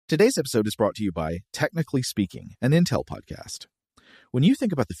Today's episode is brought to you by Technically Speaking, an Intel podcast. When you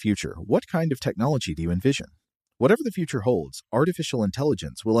think about the future, what kind of technology do you envision? Whatever the future holds, artificial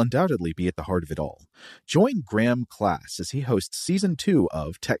intelligence will undoubtedly be at the heart of it all. Join Graham Class as he hosts Season 2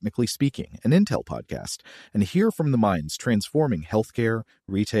 of Technically Speaking, an Intel podcast, and hear from the minds transforming healthcare,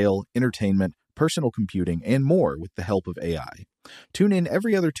 retail, entertainment, personal computing, and more with the help of AI. Tune in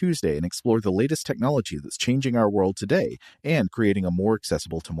every other Tuesday and explore the latest technology that's changing our world today and creating a more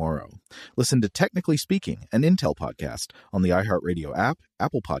accessible tomorrow. Listen to Technically Speaking, an Intel podcast on the iHeartRadio app,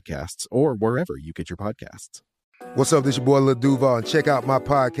 Apple Podcasts, or wherever you get your podcasts. What's up, this your boy Lil Duval, and check out my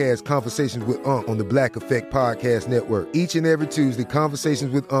podcast, Conversations with Unc, on the Black Effect Podcast Network. Each and every Tuesday,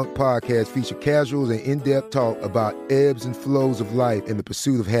 Conversations with Unc podcast feature casuals and in-depth talk about ebbs and flows of life and the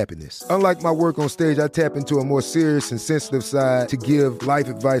pursuit of happiness. Unlike my work on stage, I tap into a more serious and sensitive side to give life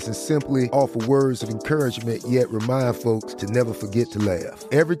advice and simply offer words of encouragement, yet remind folks to never forget to laugh.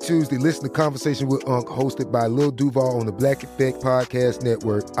 Every Tuesday, listen to Conversations with Unc, hosted by Lil Duval on the Black Effect Podcast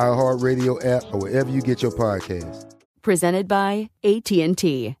Network, iHeartRadio app, or wherever you get your podcasts. Presented by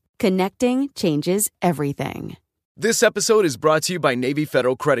AT&T. Connecting changes everything. This episode is brought to you by Navy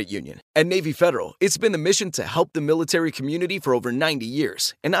Federal Credit Union. At Navy Federal, it's been the mission to help the military community for over 90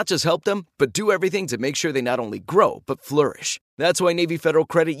 years. And not just help them, but do everything to make sure they not only grow, but flourish. That's why Navy Federal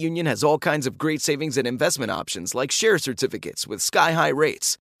Credit Union has all kinds of great savings and investment options like share certificates with sky-high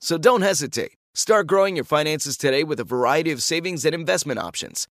rates. So don't hesitate. Start growing your finances today with a variety of savings and investment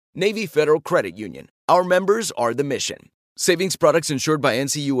options. Navy Federal Credit Union. Our members are the mission. Savings products insured by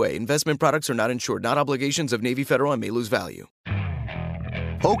NCUA. Investment products are not insured, not obligations of Navy Federal and may lose value.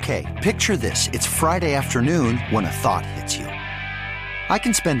 Okay, picture this. It's Friday afternoon when a thought hits you. I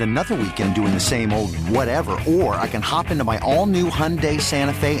can spend another weekend doing the same old whatever, or I can hop into my all-new Hyundai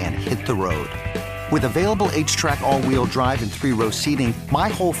Santa Fe and hit the road. With available H-Track all-wheel drive and 3-row seating, my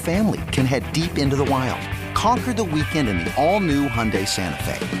whole family can head deep into the wild. Conquer the weekend in the all-new Hyundai Santa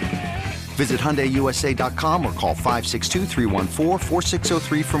Fe. Visit HyundaiUSA.com or call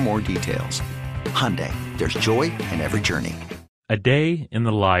 562-314-4603 for more details. Hyundai, there's joy in every journey. A day in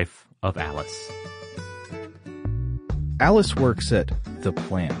the life of Alice. Alice works at The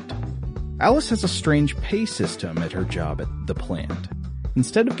Plant. Alice has a strange pay system at her job at The Plant.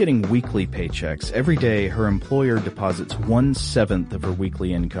 Instead of getting weekly paychecks, every day her employer deposits 1/7 of her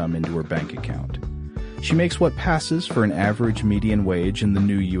weekly income into her bank account. She makes what passes for an average median wage in the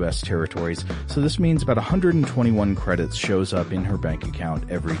new U.S. territories, so this means about 121 credits shows up in her bank account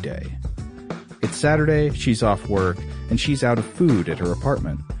every day. It's Saturday, she's off work, and she's out of food at her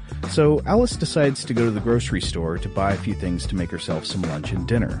apartment. So Alice decides to go to the grocery store to buy a few things to make herself some lunch and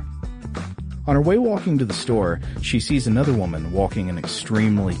dinner. On her way walking to the store, she sees another woman walking an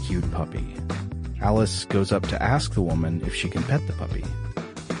extremely cute puppy. Alice goes up to ask the woman if she can pet the puppy.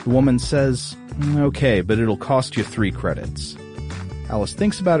 The woman says, "Okay, but it'll cost you 3 credits. Alice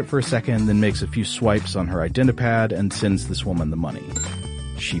thinks about it for a second, then makes a few swipes on her identipad and sends this woman the money.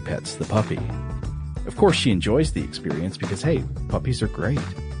 She pets the puppy. Of course, she enjoys the experience because, hey, puppies are great.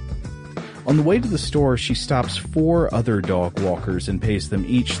 On the way to the store, she stops 4 other dog walkers and pays them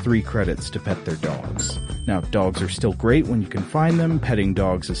each 3 credits to pet their dogs. Now, dogs are still great when you can find them, petting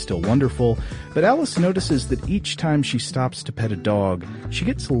dogs is still wonderful, but Alice notices that each time she stops to pet a dog, she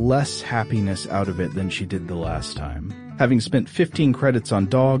gets less happiness out of it than she did the last time. Having spent 15 credits on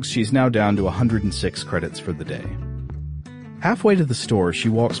dogs, she's now down to 106 credits for the day. Halfway to the store, she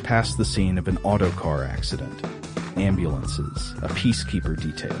walks past the scene of an auto car accident. Ambulances, a peacekeeper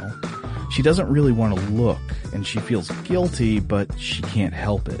detail. She doesn't really want to look, and she feels guilty, but she can't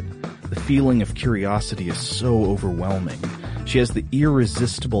help it. The feeling of curiosity is so overwhelming. She has the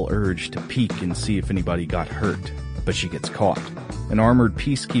irresistible urge to peek and see if anybody got hurt, but she gets caught. An armored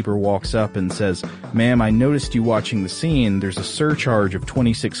peacekeeper walks up and says, "Ma'am, I noticed you watching the scene. There's a surcharge of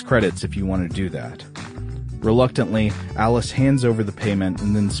 26 credits if you want to do that." Reluctantly, Alice hands over the payment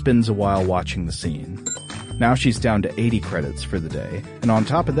and then spends a while watching the scene. Now she's down to 80 credits for the day, and on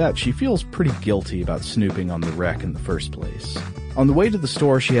top of that, she feels pretty guilty about snooping on the wreck in the first place. On the way to the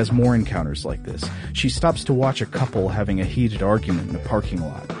store, she has more encounters like this. She stops to watch a couple having a heated argument in a parking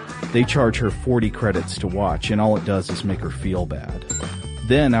lot. They charge her 40 credits to watch, and all it does is make her feel bad.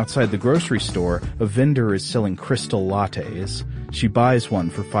 Then, outside the grocery store, a vendor is selling crystal lattes. She buys one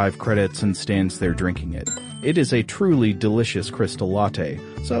for 5 credits and stands there drinking it. It is a truly delicious crystal latte,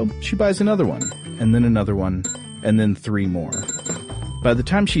 so she buys another one, and then another one, and then 3 more. By the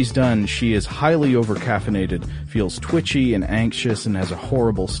time she's done, she is highly overcaffeinated, feels twitchy and anxious, and has a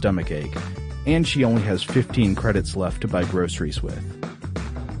horrible stomachache. And she only has 15 credits left to buy groceries with.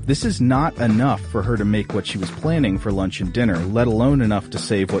 This is not enough for her to make what she was planning for lunch and dinner, let alone enough to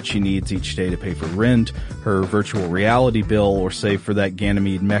save what she needs each day to pay for rent, her virtual reality bill, or save for that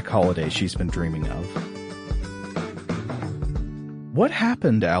Ganymede mech holiday she's been dreaming of. What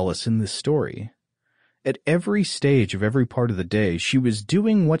happened to Alice in this story? At every stage of every part of the day, she was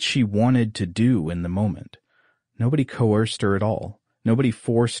doing what she wanted to do in the moment. Nobody coerced her at all. Nobody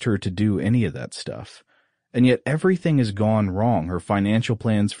forced her to do any of that stuff. And yet everything has gone wrong. Her financial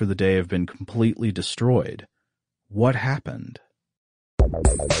plans for the day have been completely destroyed. What happened?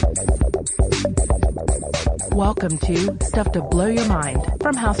 Welcome to Stuff to Blow Your Mind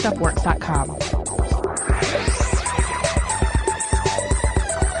from HowStuffWorks.com.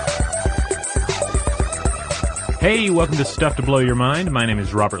 Hey, welcome to Stuff to Blow Your Mind. My name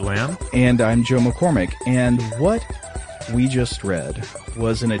is Robert Lamb. And I'm Joe McCormick. And what we just read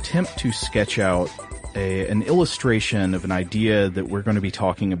was an attempt to sketch out an illustration of an idea that we're going to be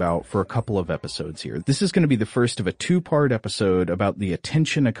talking about for a couple of episodes here. This is going to be the first of a two-part episode about the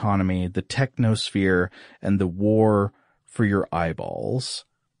attention economy, the technosphere, and the war for your eyeballs.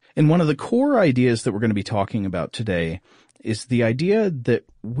 And one of the core ideas that we're going to be talking about today is the idea that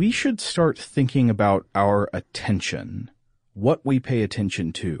we should start thinking about our attention, what we pay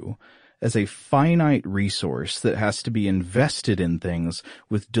attention to, as a finite resource that has to be invested in things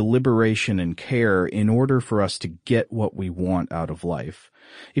with deliberation and care in order for us to get what we want out of life.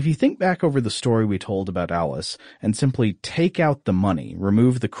 If you think back over the story we told about Alice and simply take out the money,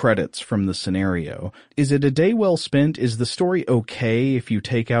 remove the credits from the scenario, is it a day well spent? Is the story okay if you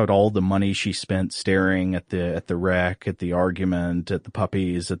take out all the money she spent staring at the wreck, at the argument, at the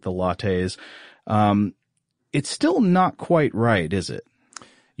puppies, at the lattes? It's still not quite right, is it?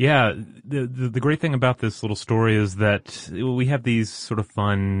 Yeah, the great thing about this little story is that we have these sort of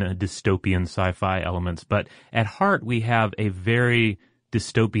fun dystopian sci-fi elements, but at heart we have a very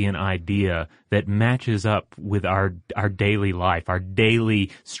dystopian idea that matches up with our daily life, our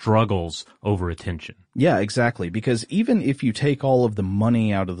daily struggles over attention. Yeah, exactly, because even if you take all of the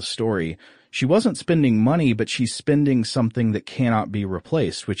money out of the story, she wasn't spending money, but she's spending something that cannot be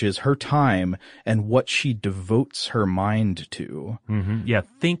replaced, which is her time and what she devotes her mind to. Mm-hmm. Yeah,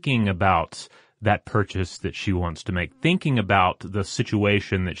 thinking about that purchase that she wants to make, thinking about the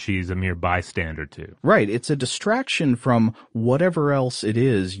situation that she's a mere bystander to. Right. It's a distraction from whatever else it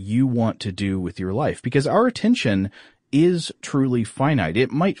is you want to do with your life, because our attention is truly finite.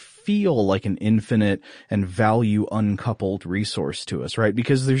 It might feel like an infinite and value uncoupled resource to us, right?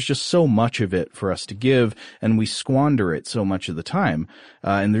 Because there's just so much of it for us to give, and we squander it so much of the time,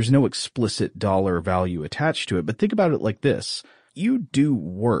 and there's no explicit dollar value attached to it. But think about it like this. You do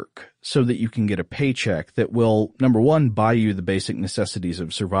work so that you can get a paycheck that will, number one, buy you the basic necessities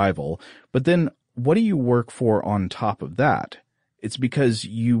of survival, but then what do you work for on top of that? It's because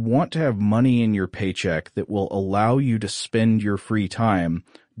you want to have money in your paycheck that will allow you to spend your free time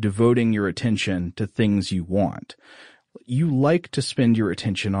devoting your attention to things you want. You like to spend your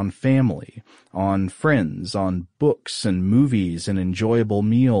attention on family, on friends, on books and movies and enjoyable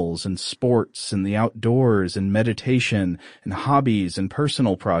meals and sports and the outdoors and meditation and hobbies and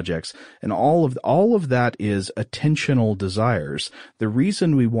personal projects. And all of that is attentional desires. The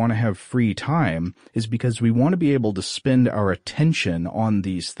reason we want to have free time is because we want to be able to spend our attention on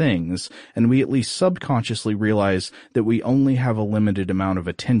these things, and we at least subconsciously realize that we only have a limited amount of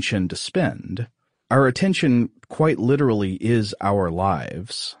attention to spend. Our attention quite literally is our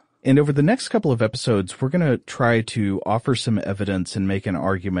lives. And over the next couple of episodes, we're going to try to offer some evidence and make an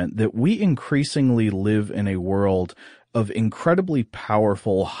argument that we increasingly live in a world of incredibly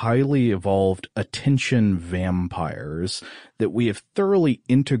powerful, highly evolved attention vampires that we have thoroughly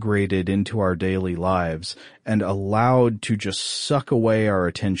integrated into our daily lives and allowed to just suck away our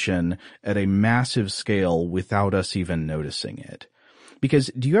attention at a massive scale without us even noticing it. Because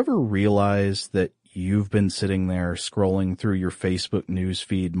do you ever realize that you've been sitting there scrolling through your Facebook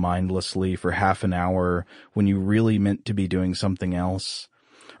newsfeed mindlessly for half an hour when you really meant to be doing something else?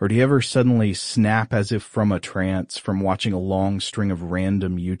 Or do you ever suddenly snap as if from a trance from watching a long string of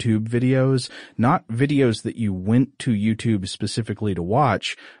random YouTube videos? Not videos that you went to YouTube specifically to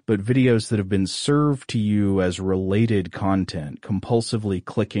watch, but videos that have been served to you as related content, compulsively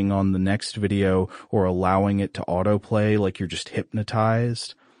clicking on the next video or allowing it to autoplay like you're just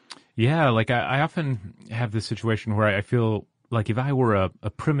hypnotized? Yeah, like I often have this situation where I feel like if I were a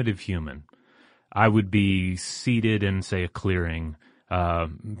primitive human, I would be seated in, say, a clearing,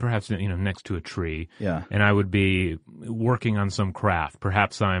 perhaps, next to a tree. Yeah. And I would be working on some craft.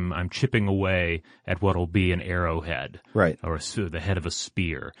 Perhaps I'm chipping away at what'll be an arrowhead. Right. Or the head of a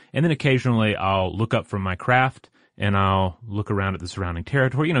spear. And then occasionally I'll look up from my craft and I'll look around at the surrounding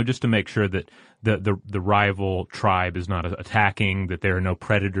territory, just to make sure that the rival tribe is not attacking, that there are no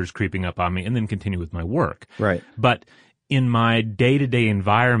predators creeping up on me, and then continue with my work. Right. But in my day-to-day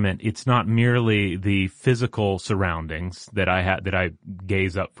environment, it's not merely the physical surroundings that I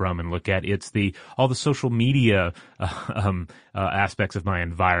gaze up from and look at. It's all the social media aspects of my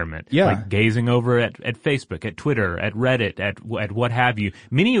environment. Yeah. Like gazing over at Facebook, at Twitter, at Reddit, at what have you,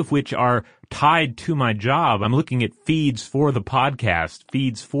 many of which are tied to my job. I'm looking at feeds for the podcast,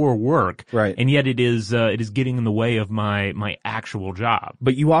 feeds for work. Right. And yet it is getting in the way of my actual job.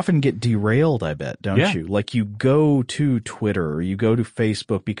 But you often get derailed, I bet, don't you? Like you go to Twitter or you go to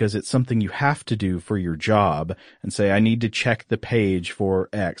Facebook because it's something you have to do for your job and say, I need to check the page for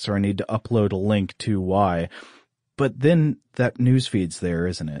X or I need to upload a link to Y. But then that news feed's there,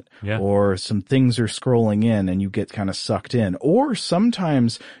 isn't it? Yeah. Or some things are scrolling in and you get kind of sucked in. Or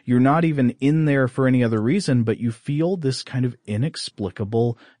sometimes you're not even in there for any other reason, but you feel this kind of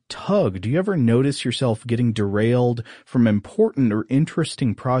inexplicable tug. Do you ever notice yourself getting derailed from important or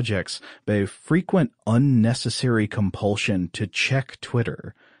interesting projects by a frequent unnecessary compulsion to check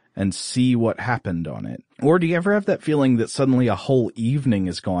Twitter and see what happened on it? Or do you ever have that feeling that suddenly a whole evening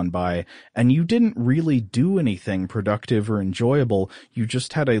has gone by and you didn't really do anything productive or enjoyable? You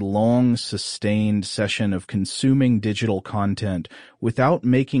just had a long, sustained session of consuming digital content without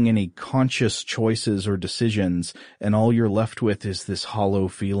making any conscious choices or decisions, and all you're left with is this hollow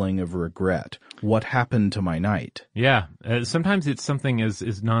feeling of regret. What happened to my night? Yeah. Sometimes it's something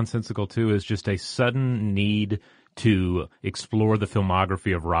as nonsensical, too, as just a sudden need to explore the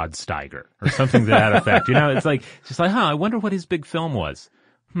filmography of Rod Steiger or something to that effect. It's just like, I wonder what his big film was.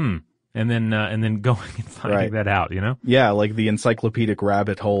 And then going and finding that out, Yeah, like the encyclopedic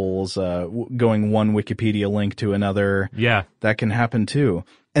rabbit holes, going one Wikipedia link to another. Yeah. That can happen too.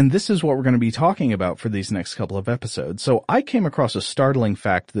 And this is what we're going to be talking about for these next couple of episodes. So I came across a startling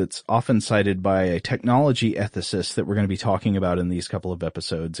fact that's often cited by a technology ethicist that we're going to be talking about in these couple of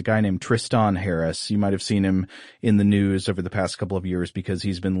episodes, a guy named Tristan Harris. You might have seen him in the news over the past couple of years because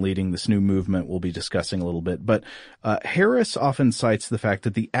he's been leading this new movement we'll be discussing a little bit. But Harris often cites the fact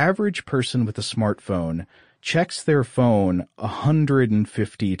that the average person with a smartphone checks their phone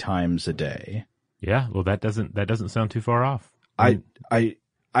 150 times a day. Yeah, well, that doesn't sound too far off.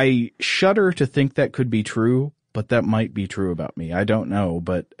 I shudder to think that could be true, but that might be true about me. I don't know,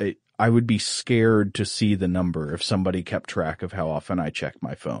 but I would be scared to see the number if somebody kept track of how often I check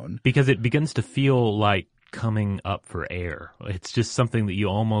my phone. Because it begins to feel like coming up for air. It's just something that you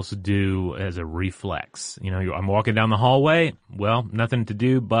almost do as a reflex. I'm walking down the hallway, well, nothing to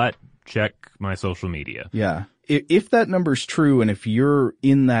do but check my social media. Yeah. If that number's true, and if you're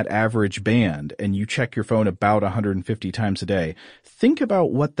in that average band and you check your phone about 150 times a day, think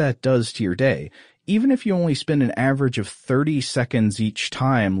about what that does to your day. Even if you only spend an average of 30 seconds each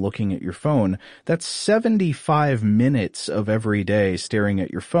time looking at your phone, that's 75 minutes of every day staring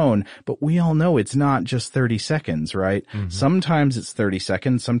at your phone. But we all know it's not just 30 seconds, right? Mm-hmm. Sometimes it's 30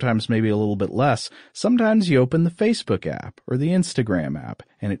 seconds, sometimes maybe a little bit less. Sometimes you open the Facebook app or the Instagram app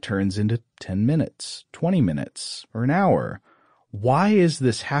and it turns into 10 minutes, 20 minutes, or an hour. Why is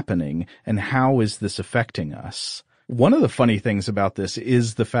this happening, and how is this affecting us? One of the funny things about this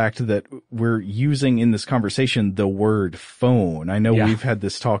is the fact that we're using in this conversation the word phone. I know we've had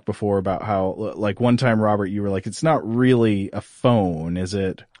this talk before about how, like, one time, Robert, you were like, it's not really a phone, is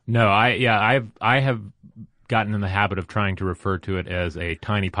it? No, I have gotten in the habit of trying to refer to it as a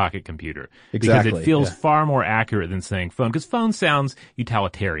tiny pocket computer. Exactly. Because it feels far more accurate than saying phone, because phone sounds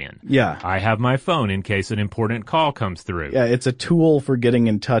utilitarian. Yeah. I have my phone in case an important call comes through. Yeah, it's a tool for getting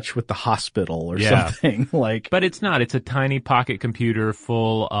in touch with the hospital or something. But it's not. It's a tiny pocket computer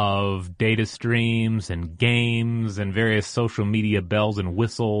full of data streams and games and various social media bells and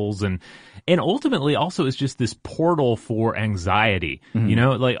whistles, and ultimately also it's just this portal for anxiety.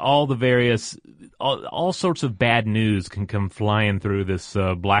 Mm-hmm. Like all the various all sorts of bad news can come flying through this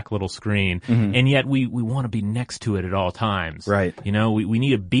black little screen, mm-hmm. and yet we want to be next to it at all times. Right. We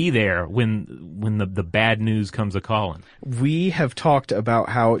need to be there when the bad news comes a-calling. We have talked about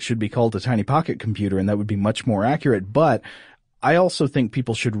how it should be called a tiny pocket computer, and that would be much more accurate, but I also think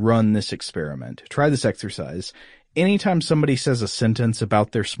people should run this experiment. Try this exercise. Anytime somebody says a sentence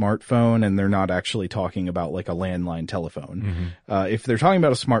about their smartphone and they're not actually talking about like a landline telephone, mm-hmm. If they're talking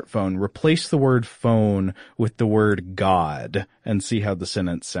about a smartphone, replace the word phone with the word God and see how the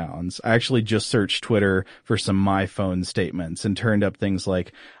sentence sounds. I actually just searched Twitter for some my phone statements and turned up things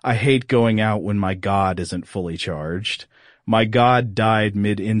like, I hate going out when my God isn't fully charged. My God died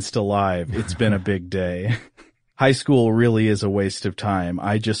mid-Insta Live. It's been a big day. High school really is a waste of time.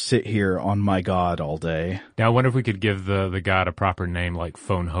 I just sit here on my God all day. Now, I wonder if we could give the God a proper name like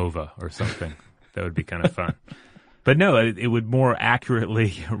Phonehova or something. That would be kind of fun. But no, it would more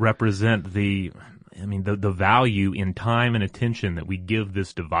accurately represent the value in time and attention that we give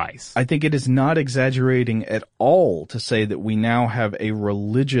this device. I think it is not exaggerating at all to say that we now have a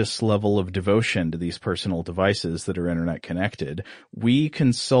religious level of devotion to these personal devices that are internet connected. We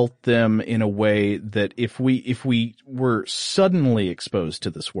consult them in a way that if we were suddenly exposed to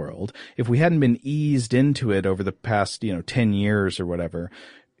this world, if we hadn't been eased into it over the past, 10 years or whatever,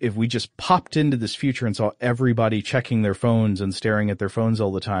 if we just popped into this future and saw everybody checking their phones and staring at their phones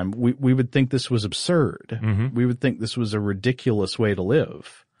all the time, we would think this was absurd. Mm-hmm. We would think this was a ridiculous way to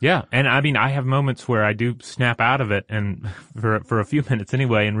live. Yeah. And I have moments where I do snap out of it and for a few minutes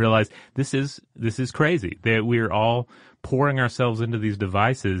anyway and realize this is crazy. That we're all pouring ourselves into these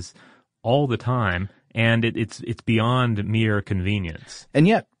devices all the time. And it's beyond mere convenience. And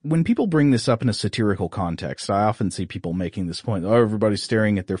yet, when people bring this up in a satirical context, I often see people making this point, everybody's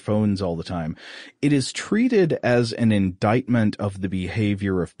staring at their phones all the time. It is treated as an indictment of the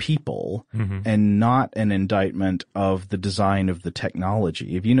behavior of people and not an indictment of the design of the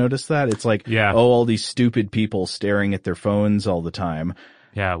technology. Have you noticed that? It's like, all these stupid people staring at their phones all the time.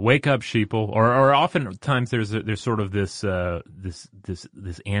 Yeah, wake up, sheeple. Or oftentimes there's sort of this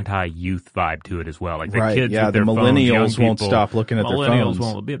anti-youth vibe to it as well. Like the kids with their the millennials won't stop looking at their phones.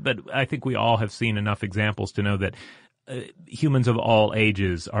 Millennials won't. But I think we all have seen enough examples to know that humans of all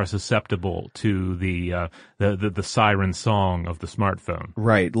ages are susceptible to the siren song of the smartphone.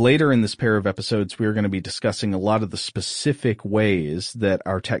 Right. Later in this pair of episodes, we're going to be discussing a lot of the specific ways that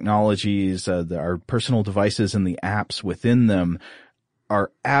our technologies, our personal devices and the apps within them are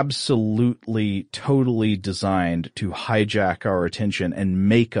absolutely, totally designed to hijack our attention and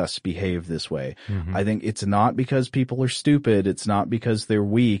make us behave this way. Mm-hmm. I think it's not because people are stupid. It's not because they're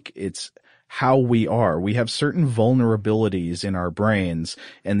weak. It's how we are. We have certain vulnerabilities in our brains,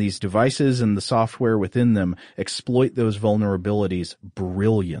 and these devices and the software within them exploit those vulnerabilities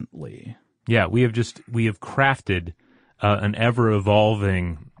brilliantly. Yeah, we have crafted an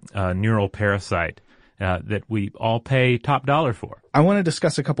ever-evolving neural parasite that we all pay top dollar for. I want to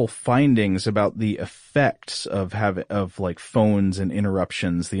discuss a couple findings about the effects of phones and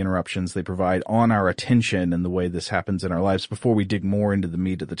interruptions, the interruptions they provide on our attention and the way this happens in our lives before we dig more into the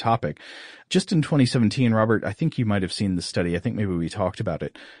meat of the topic. Just in 2017, Robert, I think you might have seen the study. I think maybe we talked about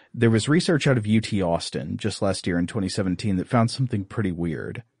it. There was research out of UT Austin just last year in 2017 that found something pretty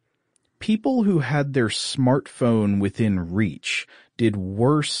weird. People who had their smartphone within reach did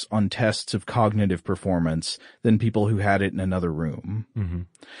worse on tests of cognitive performance than people who had it in another room. Mm-hmm.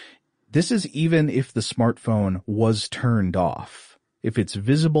 This is even if the smartphone was turned off. If it's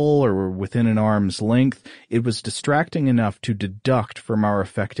visible or within an arm's length, it was distracting enough to deduct from our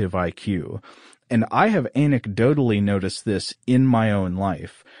effective IQ. And I have anecdotally noticed this in my own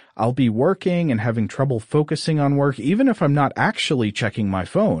life. I'll be working and having trouble focusing on work, even if I'm not actually checking my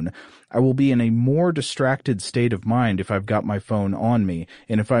phone. I will be in a more distracted state of mind if I've got my phone on me.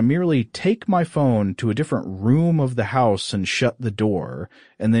 And if I merely take my phone to a different room of the house and shut the door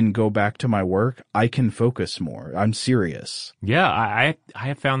and then go back to my work, I can focus more. I'm serious. Yeah, I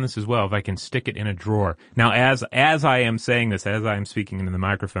have found this as well. If I can stick it in a drawer. Now, as I am saying this, as I am speaking into the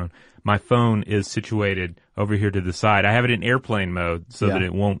microphone, my phone is situated over here to the side. I have it in airplane mode so that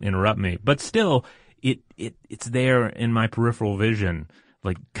it won't interrupt me. But still, it's there in my peripheral vision,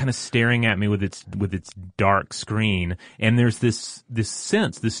 like kind of staring at me with its dark screen. And there's this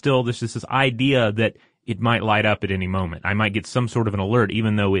sense, this idea that it might light up at any moment. I might get some sort of an alert,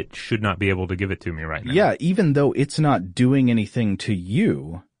 even though it should not be able to give it to me right now. Yeah, even though it's not doing anything to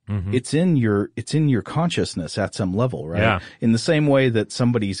you. Mm-hmm. It's in your consciousness at some level, right? Yeah. In the same way that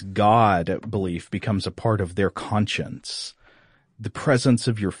somebody's God belief becomes a part of their conscience. The presence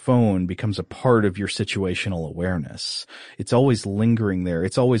of your phone becomes a part of your situational awareness. It's always lingering there.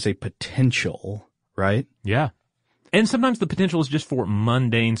 It's always a potential, right? Yeah. And sometimes the potential is just for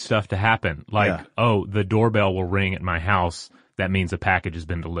mundane stuff to happen. Like, the doorbell will ring at my house. That means a package has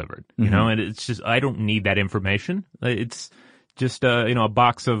been delivered. Mm-hmm. You know, and it's just, I don't need that information. It's just, a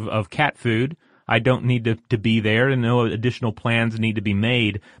box of cat food. I don't need to be there, and no additional plans need to be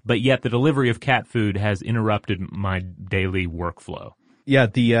made, but yet the delivery of cat food has interrupted my daily workflow. Yeah,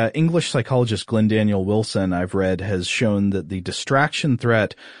 the English psychologist Glenn Daniel Wilson, I've read, has shown that the distraction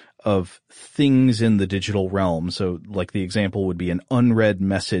threat of things in the digital realm, so like the example would be an unread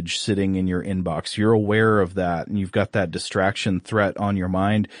message sitting in your inbox. You're aware of that, and you've got that distraction threat on your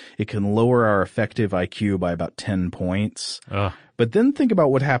mind. It can lower our effective IQ by about 10 points. But then think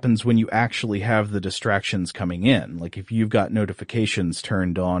about what happens when you actually have the distractions coming in. Like if you've got notifications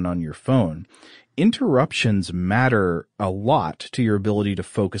turned on your phone. Interruptions matter a lot to your ability to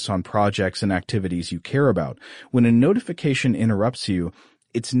focus on projects and activities you care about. When a notification interrupts you,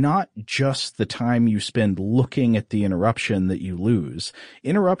 it's not just the time you spend looking at the interruption that you lose.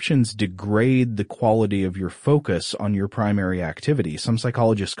 Interruptions degrade the quality of your focus on your primary activity. Some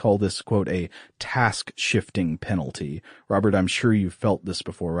psychologists call this, quote, a task shifting penalty. Robert, I'm sure you've felt this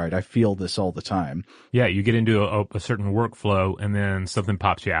before, right? I feel this all the time. Yeah, you get into a certain workflow and then something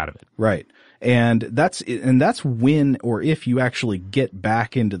pops you out of it. Right. And that's when or if you actually get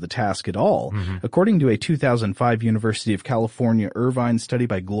back into the task at all. Mm-hmm. According to a 2005 University of California Irvine study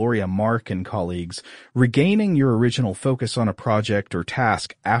by Gloria Mark and colleagues, regaining your original focus on a project or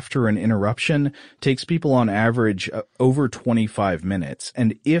task after an interruption takes people on average over 25 minutes.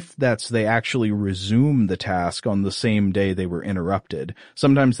 And if they actually resume the task on the same day they were interrupted.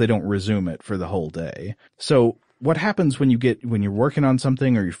 Sometimes they don't resume it for the whole day. So what happens when you're working on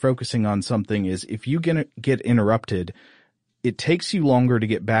something or you're focusing on something is if you get interrupted, it takes you longer to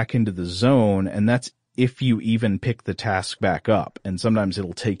get back into the zone, and that's if you even pick the task back up. And sometimes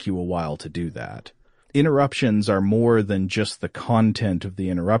it'll take you a while to do that. Interruptions are more than just the content of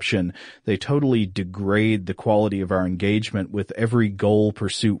the interruption. They totally degrade the quality of our engagement with every goal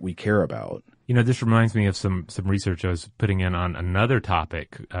pursuit we care about. You know, this reminds me of some research I was putting in on another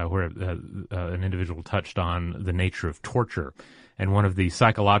topic where an individual touched on the nature of torture. And one of the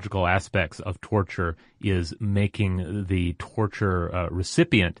psychological aspects of torture is making the torture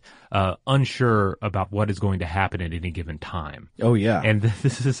recipient unsure about what is going to happen at any given time. Oh, yeah. And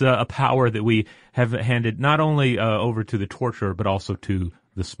this is a power that we have handed not only over to the torturer, but also to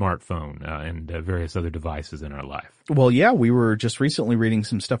the smartphone and various other devices in our life. Well, yeah, we were just recently reading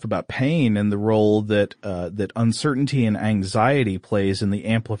some stuff about pain and the role that uncertainty and anxiety plays in the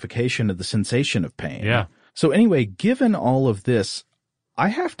amplification of the sensation of pain. Yeah. So anyway, given all of this, I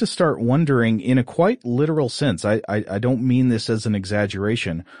have to start wondering, in a quite literal sense, I don't mean this as an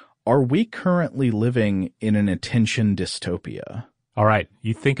exaggeration, are we currently living in an attention dystopia? All right,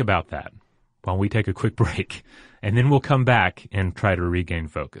 you think about that while we take a quick break, and then we'll come back and try to regain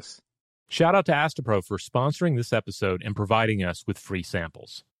focus. Shout out to Astepro for sponsoring this episode and providing us with free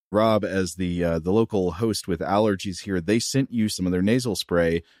samples. Rob, as the local host with allergies here, they sent you some of their nasal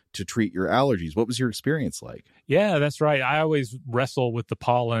spray to treat your allergies. What was your experience like? Yeah, that's right. I always wrestle with the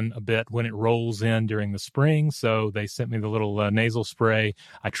pollen a bit when it rolls in during the spring, so they sent me the little nasal spray.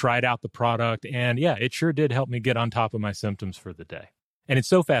 I tried out the product, and yeah, it sure did help me get on top of my symptoms for the day. And it's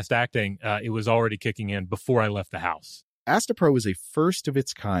so fast-acting, it was already kicking in before I left the house. Astepro is a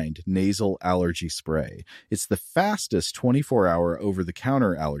first-of-its-kind nasal allergy spray. It's the fastest 24-hour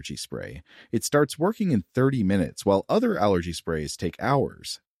over-the-counter allergy spray. It starts working in 30 minutes, while other allergy sprays take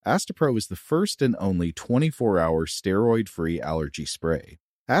hours. Astepro is the first and only 24-hour steroid-free allergy spray.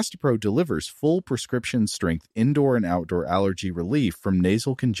 Astepro delivers full prescription-strength indoor and outdoor allergy relief from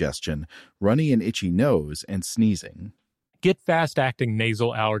nasal congestion, runny and itchy nose, and sneezing. Get fast-acting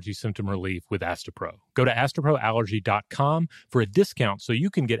nasal allergy symptom relief with Astepro. Go to asteproallergy.com for a discount so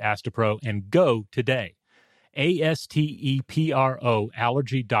you can get Astepro and go today. ASTEPRO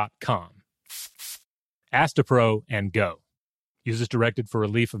allergy.com. Astepro and go. Use as directed for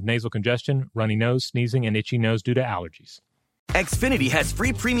relief of nasal congestion, runny nose, sneezing, and itchy nose due to allergies. Xfinity has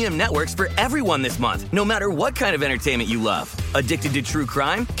free premium networks for everyone this month, no matter what kind of entertainment you love. Addicted to true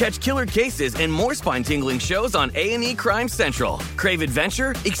crime? Catch killer cases and more spine-tingling shows on A&E Crime Central. Crave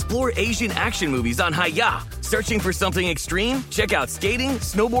adventure? Explore Asian action movies on Hi-Ya. Searching for something extreme? Check out skating,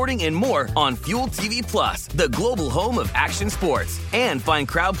 snowboarding, and more on Fuel TV Plus, the global home of action sports. And find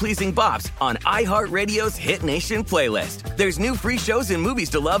crowd-pleasing bops on iHeartRadio's Hit Nation playlist. There's new free shows and movies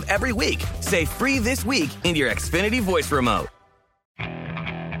to love every week. Say free this week in your Xfinity voice remote.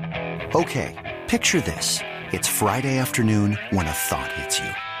 Okay, picture this. It's Friday afternoon when a thought hits you.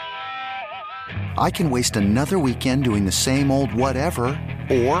 I can waste another weekend doing the same old whatever,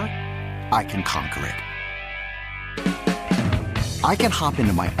 or I can conquer it. I can hop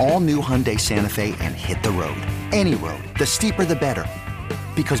into my all-new Hyundai Santa Fe and hit the road. Any road. The steeper, the better.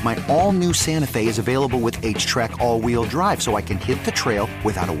 Because my all-new Santa Fe is available with H-Track all-wheel drive, so I can hit the trail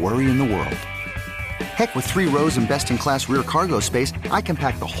without a worry in the world. Heck, with 3 rows and best-in-class rear cargo space, I can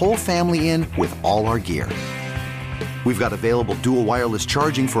pack the whole family in with all our gear. We've got available dual wireless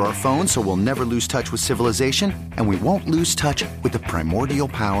charging for our phones, so we'll never lose touch with civilization, and we won't lose touch with the primordial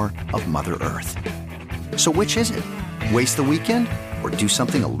power of Mother Earth. So which is it? Waste the weekend or do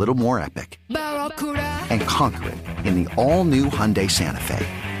something a little more epic? And conquer it in the all-new Hyundai Santa Fe.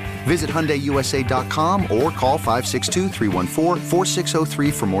 Visit HyundaiUSA.com or call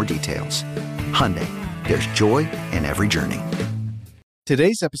 562-314-4603 for more details. Hyundai, there's joy in every journey.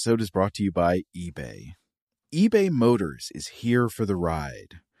 Today's episode is brought to you by eBay. eBay Motors is here for the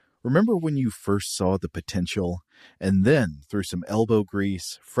ride. Remember when you first saw the potential? And then, through some elbow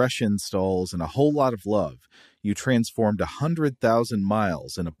grease, fresh installs, and a whole lot of love, you transformed 100,000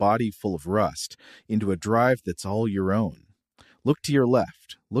 miles and a body full of rust into a drive that's all your own. Look to your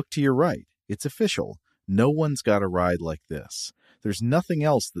left. Look to your right. It's official. No one's got a ride like this. There's nothing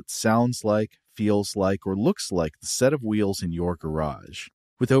else that sounds like, feels like, or looks like the set of wheels in your garage.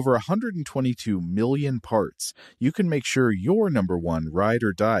 With over 122 million parts, you can make sure your number one ride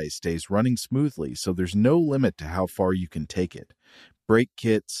or die stays running smoothly, so there's no limit to how far you can take it. Brake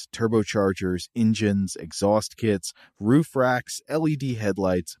kits, turbochargers, engines, exhaust kits, roof racks, LED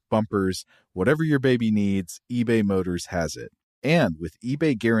headlights, bumpers, whatever your baby needs, eBay Motors has it. And with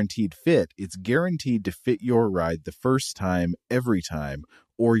eBay Guaranteed Fit, it's guaranteed to fit your ride the first time, every time,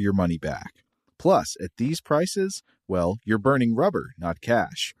 or your money back. Plus, at these prices, well, you're burning rubber, not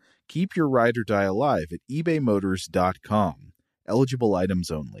cash. Keep your ride or die alive at ebaymotors.com. Eligible items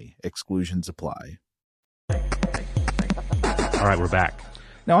only. Exclusions apply. All right, we're back.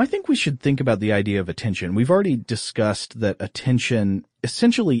 Now, I think we should think about the idea of attention. We've already discussed that attention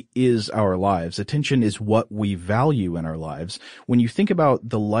essentially is our lives. Attention is what we value in our lives. When you think about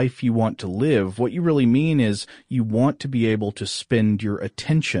the life you want to live, what you really mean is you want to be able to spend your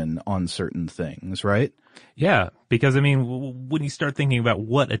attention on certain things, right? Yeah, because, I mean, when you start thinking about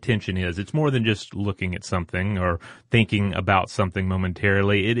what attention is, it's more than just looking at something or thinking about something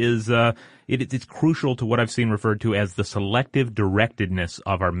momentarily. It is, it's crucial to what I've seen referred to as the selective directedness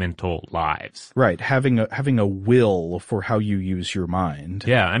of our mental lives. Right, having a will for how you use your mind.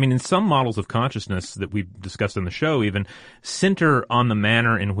 Yeah, I mean, in some models of consciousness that we've discussed on the show even, center on the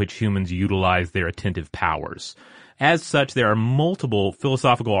manner in which humans utilize their attentive powers. As such, there are multiple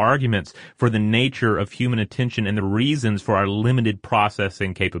philosophical arguments for the nature of human attention and the reasons for our limited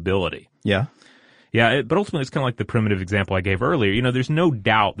processing capability. Yeah. Yeah, but ultimately it's kind of like the primitive example I gave earlier. You know, there's no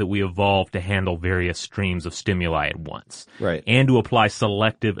doubt that we evolved to handle various streams of stimuli at once. Right. And to apply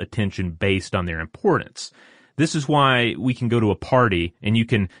selective attention based on their importance. This is why we can go to a party and you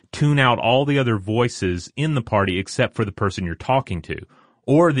can tune out all the other voices in the party except for the person you're talking to.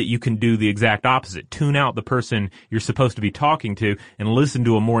 Or that you can do the exact opposite. Tune out the person you're supposed to be talking to and listen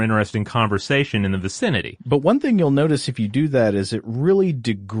to a more interesting conversation in the vicinity. But one thing you'll notice if you do that is it really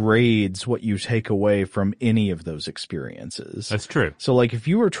degrades what you take away from any of those experiences. That's true. So like if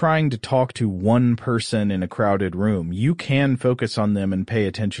you were trying to talk to one person in a crowded room, you can focus on them and pay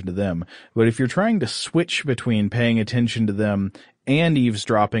attention to them. But if you're trying to switch between paying attention to them and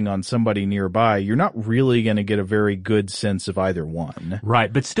eavesdropping on somebody nearby, you're not really going to get a very good sense of either one.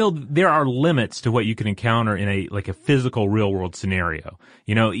 Right, but still there are limits to what you can encounter in a physical real world scenario.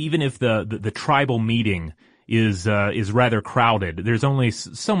 You know, even if the tribal meeting is rather crowded, there's only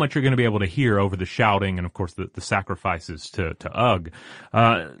so much you're going to be able to hear over the shouting and of course the sacrifices to Ugg.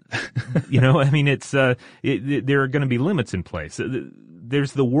 You know, I mean there are going to be limits in place.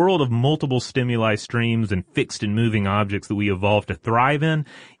 There's the world of multiple stimuli streams and fixed and moving objects that we evolved to thrive in.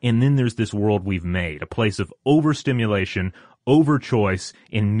 And then there's this world we've made, a place of overstimulation, overchoice,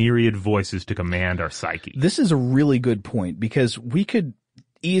 and myriad voices to command our psyche. This is a really good point because we could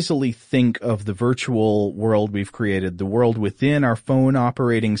easily think of the virtual world we've created, the world within our phone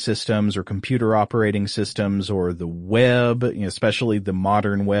operating systems or computer operating systems or the web, you know, especially the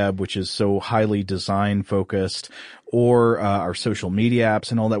modern web, which is so highly design focused, or our social media apps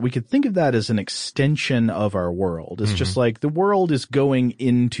and all that. We could think of that as an extension of our world. It's just like the world is going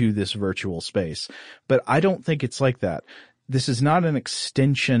into this virtual space. But I don't think it's like that. This is not an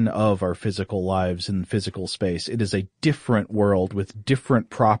extension of our physical lives in physical space. It is a different world with different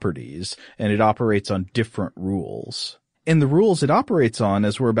properties, and it operates on different rules. And the rules it operates on,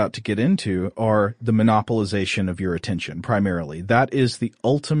 as we're about to get into, are the monopolization of your attention, primarily. That is the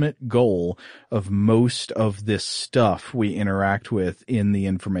ultimate goal of most of this stuff we interact with in the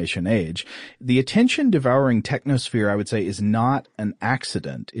information age. The attention-devouring technosphere, I would say, is not an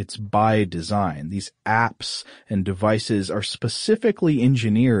accident. It's by design. These apps and devices are specifically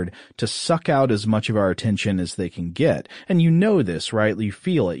engineered to suck out as much of our attention as they can get. And you know this, right? You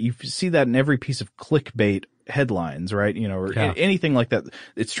feel it. You see that in every piece of clickbait headlines, right? You know, or anything like that.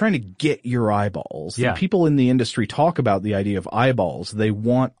 It's trying to get your eyeballs. Yeah. The people in the industry talk about the idea of eyeballs. They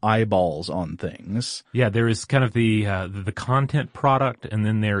want eyeballs on things. Yeah, there is kind of the content product, and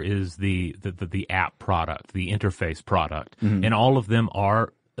then there is the app product, the interface product, and all of them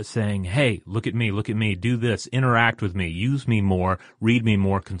are saying, hey, look at me, do this, interact with me, use me more, read me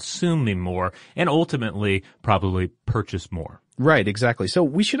more, consume me more, and ultimately probably purchase more. Right, exactly. So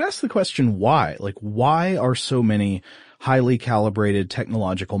we should ask the question why? Like, why are so many highly calibrated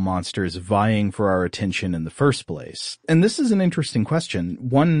technological monsters vying for our attention in the first place? And this is an interesting question.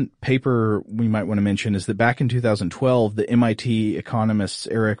 One paper we might want to mention is that back in 2012, the MIT economists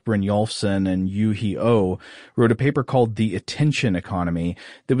Eric Brynjolfsson and Yu-Hee Oh wrote a paper called The Attention Economy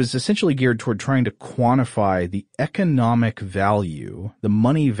that was essentially geared toward trying to quantify the economic value, the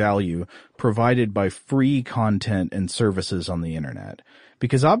money value provided by free content and services on the internet.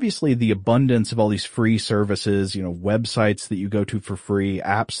 Because obviously the abundance of all these free services, websites that you go to for free,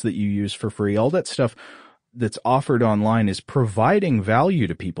 apps that you use for free, all that stuff that's offered online is providing value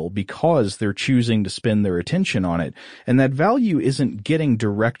to people because they're choosing to spend their attention on it. And that value isn't getting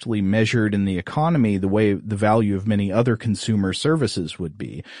directly measured in the economy the way the value of many other consumer services would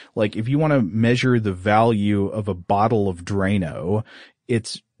be. Like if you want to measure the value of a bottle of Drano,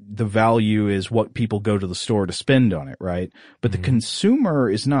 the value is what people go to the store to spend on it, right? But the consumer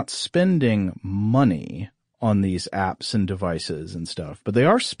is not spending money on these apps and devices and stuff, but they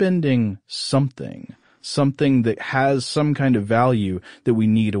are spending something that has some kind of value that we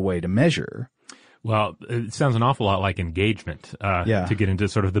need a way to measure. Well, it sounds an awful lot like engagement, to get into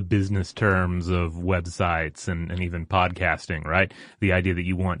sort of the business terms of websites and even podcasting, right? The idea that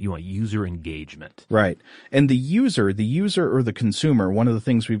you want user engagement. Right. And the user or the consumer, one of the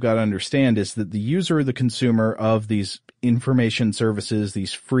things we've got to understand is that the user or the consumer of these information services,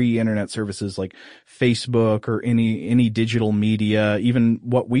 these free internet services like Facebook or any digital media, even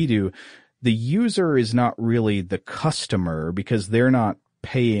what we do, the user is not really the customer because they're not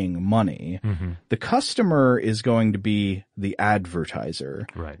paying money. Mm-hmm. The customer is going to be the advertiser.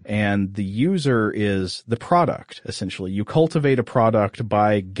 Right. And the user is the product, essentially. You cultivate a product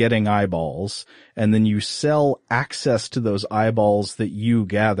by getting eyeballs, and then you sell access to those eyeballs that you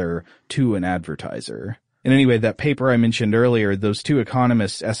gather to an advertiser. And anyway, that paper I mentioned earlier, those two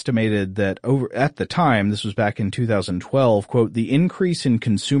economists estimated that at the time, this was back in 2012, quote, the increase in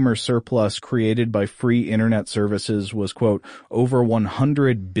consumer surplus created by free internet services was, quote, over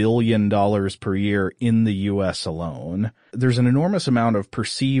 $100 billion per year in the U.S. alone. There's an enormous amount of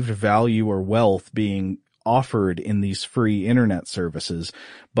perceived value or wealth being offered in these free internet services,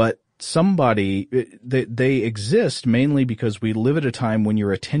 but they exist mainly because we live at a time when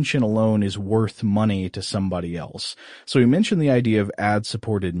your attention alone is worth money to somebody else. So we mentioned the idea of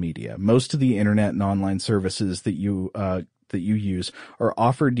ad-supported media. Most of the internet and online services that you use are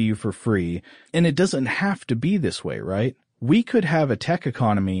offered to you for free, and it doesn't have to be this way, right? We could have a tech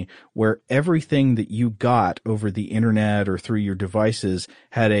economy where everything that you got over the internet or through your devices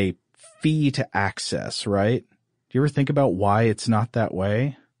had a fee to access, right? Do you ever think about why it's not that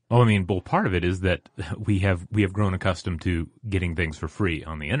way? Oh, I mean, well, part of it is that we have grown accustomed to getting things for free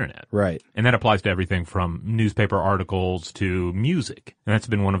on the internet. Right. And that applies to everything from newspaper articles to music. And that's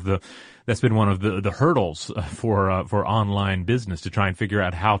been one of the hurdles for online business, to try and figure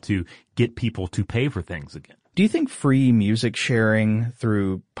out how to get people to pay for things again. Do you think free music sharing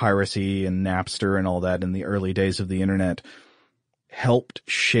through piracy and Napster and all that in the early days of the internet helped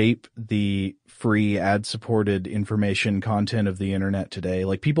shape the free ad-supported information content of the internet today?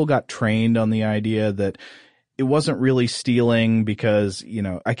 Like, people got trained on the idea that it wasn't really stealing because,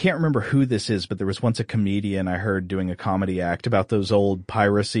 I can't remember who this is, but there was once a comedian I heard doing a comedy act about those old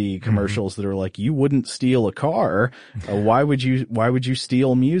piracy commercials that are like, you wouldn't steal a car. Why would you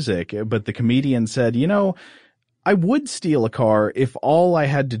steal music? But the comedian said, I would steal a car if all I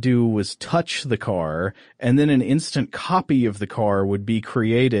had to do was touch the car, and then an instant copy of the car would be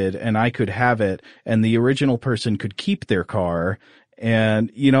created and I could have it, and the original person could keep their car. And,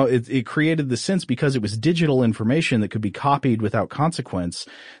 it created the sense, because it was digital information that could be copied without consequence,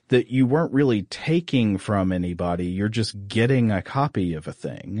 that you weren't really taking from anybody. You're just getting a copy of a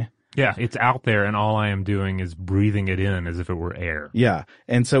thing. Yeah, it's out there, and all I am doing is breathing it in as if it were air. Yeah,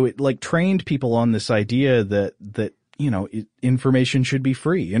 and so it trained people on this idea that information should be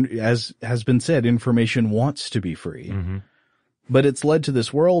free. And as has been said, information wants to be free. Mm-hmm. But it's led to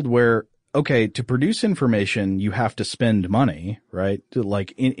this world where, okay, to produce information, you have to spend money, right?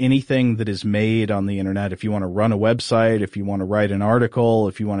 Like anything that is made on the internet, if you want to run a website, if you want to write an article,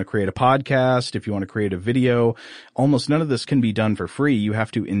 if you want to create a podcast, if you want to create a video, almost none of this can be done for free. You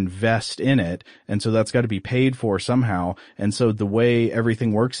have to invest in it. And so that's got to be paid for somehow. And so the way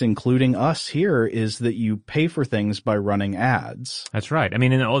everything works, including us here, is that you pay for things by running ads. That's right. I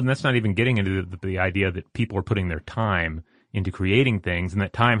mean, and that's not even getting into the idea that people are putting their time into creating things, and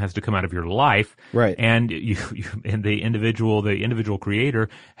that time has to come out of your life. Right. And and the individual creator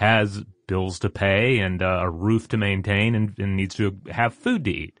has bills to pay and a roof to maintain and needs to have food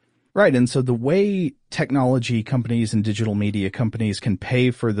to eat. Right. And so the way technology companies and digital media companies can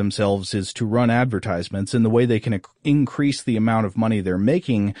pay for themselves is to run advertisements, and the way they can increase the amount of money they're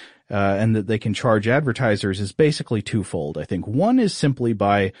making and that they can charge advertisers is basically twofold. I think one is simply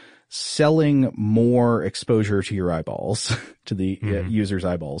by selling more exposure to your eyeballs, to the user's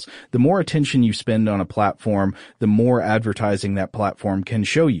eyeballs. The more attention you spend on a platform, the more advertising that platform can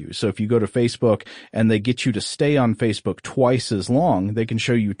show you. So if you go to Facebook and they get you to stay on Facebook twice as long, they can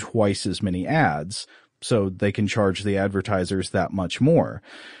show you twice as many ads. So they can charge the advertisers that much more.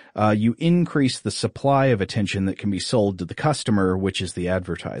 You increase the supply of attention that can be sold to the customer, which is the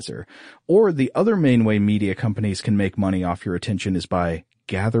advertiser. Or the other main way media companies can make money off your attention is by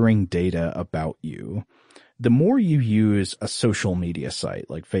gathering data about you. The more you use a social media site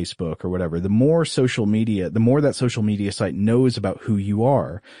like Facebook or whatever, the more that social media site knows about who you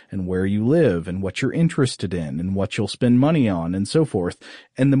are and where you live and what you're interested in and what you'll spend money on and so forth.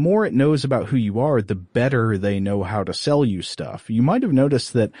 And the more it knows about who you are, the better they know how to sell you stuff. You might have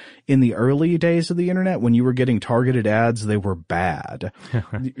noticed that in the early days of the internet, when you were getting targeted ads, they were bad.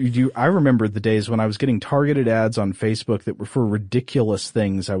 I remember the days when I was getting targeted ads on Facebook that were for ridiculous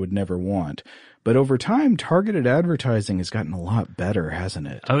things I would never want. But over time, targeted advertising has gotten a lot better, hasn't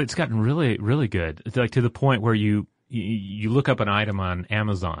it? Oh, it's gotten really, really good. It's like to the point where you look up an item on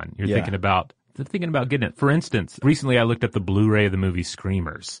Amazon. You're thinking about getting it. For instance, recently I looked up the Blu-ray of the movie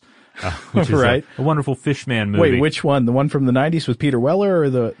Screamers, which is right. a wonderful Fishman movie. Wait, which one? The one from the 90s with Peter Weller or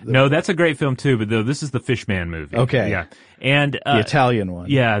the... No, that's a great film too, but this is the Fishman movie. Okay. Yeah. And the Italian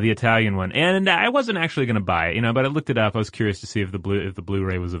one. Yeah, the Italian one. And I wasn't actually going to buy it, but I looked it up. I was curious to see if the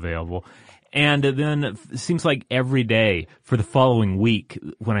Blu-ray was available. And then it seems like every day for the following week,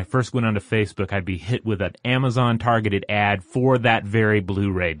 when I first went onto Facebook, I'd be hit with an Amazon targeted ad for that very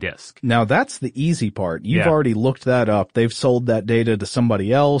Blu-ray disc. Now that's the easy part. You've already looked that up. They've sold that data to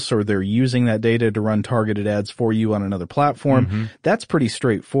somebody else, or they're using that data to run targeted ads for you on another platform. Mm-hmm. That's pretty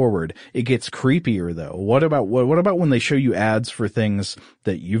straightforward. It gets creepier though. What about when they show you ads for things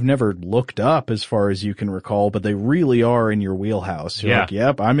that you've never looked up as far as you can recall, but they really are in your wheelhouse? You're like,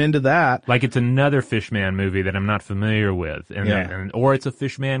 yep, I'm into that. Like it's another Fishman movie that I'm not familiar with, or it's a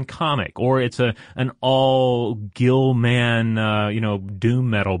Fishman comic, or it's an all Gillman, doom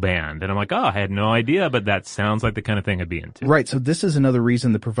metal band, and I'm like, oh, I had no idea, but that sounds like the kind of thing I'd be into. Right. So this is another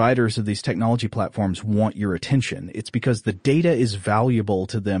reason the providers of these technology platforms want your attention. It's because the data is valuable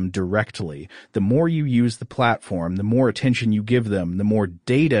to them directly. The more you use the platform, the more attention you give them, the more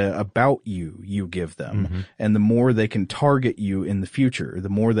data about you give them, and the more they can target you in the future, the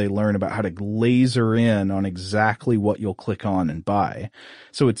more they learn about how to laser in on exactly what you'll click on and buy.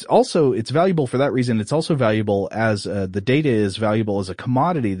 So it's valuable for that reason. It's also valuable as the data is valuable as a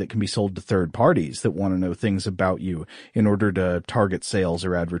commodity that can be sold to third parties that want to know things about you in order to target sales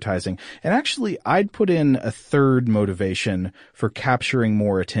or advertising. And actually, I'd put in a third motivation for capturing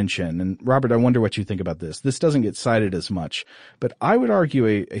more attention. And Robert, I wonder what you think about this. This doesn't get cited as much, but I would argue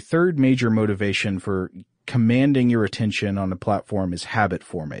a third major motivation for commanding your attention on a platform is habit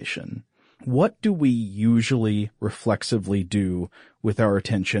formation. What do we usually reflexively do with our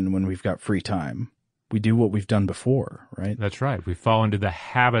attention when we've got free time? We do what we've done before, right? That's right. We fall into the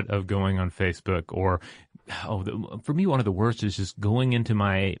habit of going on Facebook for me, one of the worst is just going into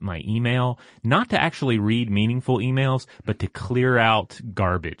my email, not to actually read meaningful emails, but to clear out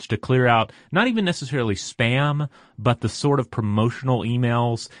garbage, to clear out not even necessarily spam, but the sort of promotional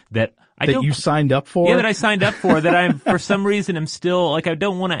emails that you signed up for? Yeah, that I signed up for, that I'm, for some reason, I'm still, I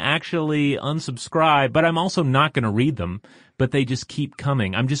don't want to actually unsubscribe, but I'm also not going to read them, but they just keep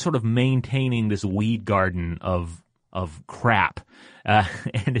coming. I'm just sort of maintaining this weed garden of crap,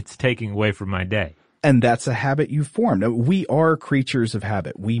 and it's taking away from my day. And that's a habit you formed. We are creatures of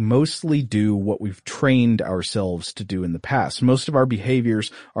habit. We mostly do what we've trained ourselves to do in the past. Most of our behaviors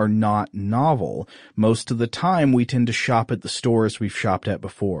are not novel. Most of the time we tend to shop at the stores we've shopped at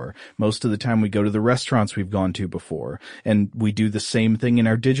before. Most of the time we go to the restaurants we've gone to before. And we do the same thing in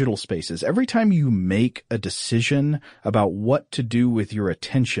our digital spaces. Every time you make a decision about what to do with your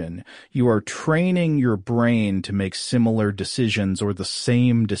attention, you are training your brain to make similar decisions or the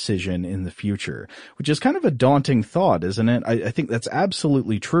same decision in the future. Which is kind of a daunting thought, isn't it? I think that's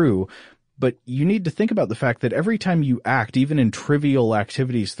absolutely true. But you need to think about the fact that every time you act, even in trivial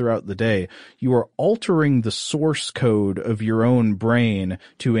activities throughout the day, you are altering the source code of your own brain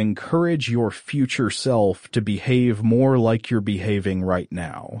to encourage your future self to behave more like you're behaving right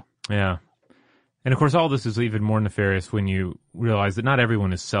now. Yeah. And of course, all this is even more nefarious when you realize that not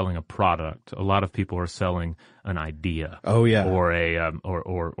everyone is selling a product. A lot of people are selling an idea. Oh yeah. Or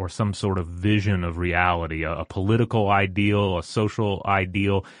or some sort of vision of reality, a political ideal, a social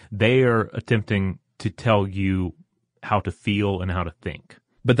ideal. They are attempting to tell you how to feel and how to think.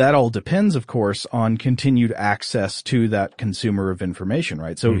 But that all depends, of course, on continued access to that consumer of information,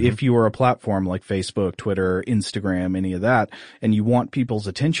 right? So if you are a platform like Facebook, Twitter, Instagram, any of that, and you want people's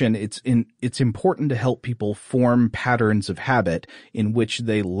attention, it's important to help people form patterns of habit in which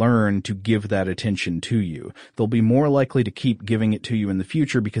they learn to give that attention to you. They'll be more likely to keep giving it to you in the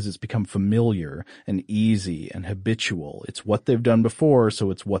future because it's become familiar and easy and habitual. It's what they've done before, so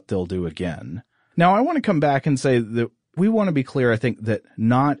it's what they'll do again. Now, I want to come back and say that we want to be clear, I think, that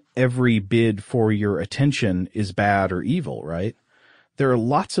not every bid for your attention is bad or evil, right? There are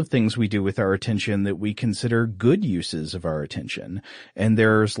lots of things we do with our attention that we consider good uses of our attention. And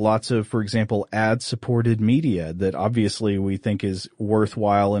there's lots of, for example, ad-supported media that obviously we think is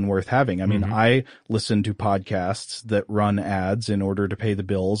worthwhile and worth having. I mean, I listen to podcasts that run ads in order to pay the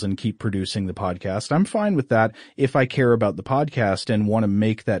bills and keep producing the podcast. I'm fine with that if I care about the podcast and want to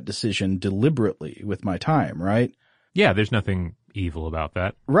make that decision deliberately with my time, right? Yeah, there's nothing evil about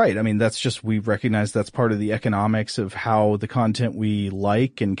that. Right. I mean, that's just, we recognize that's part of the economics of how the content we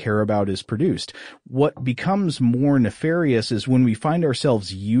like and care about is produced. What becomes more nefarious is when we find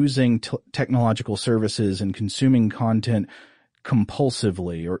ourselves using technological services and consuming content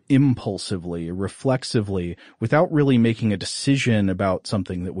compulsively or impulsively or reflexively without really making a decision about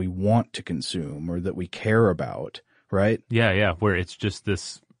something that we want to consume or that we care about, right? Yeah, where it's just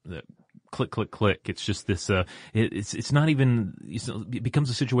this click, click, click. It's just this, it's not even, it becomes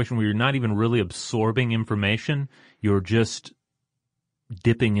a situation where you're not even really absorbing information. You're just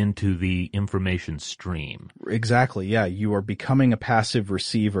dipping into the information stream. Exactly. Yeah. You are becoming a passive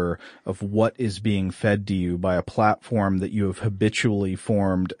receiver of what is being fed to you by a platform that you have habitually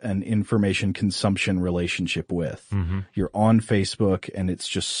formed an information consumption relationship with. You're on Facebook and it's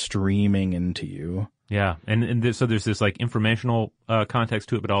just streaming into you. Yeah, and so there's this like informational context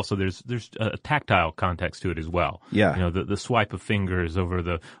to it, but also there's a tactile context to it as well. Yeah, you know, the swipe of fingers over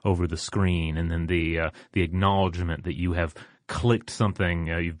the screen, and then the acknowledgement that you have clicked something,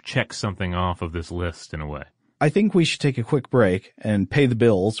 you've checked something off of this list in a way. I think we should take a quick break and pay the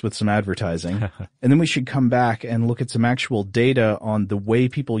bills with some advertising, and then we should come back and look at some actual data on the way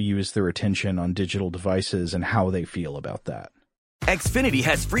people use their attention on digital devices and how they feel about that. Xfinity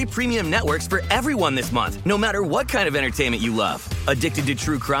has free premium networks for everyone this month, no matter what kind of entertainment you love. Addicted to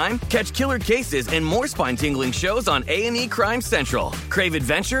true crime? Catch killer cases and more spine-tingling shows on A&E Crime Central. Crave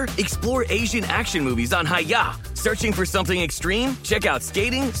adventure? Explore Asian action movies on Hi-Ya. Searching for something extreme? Check out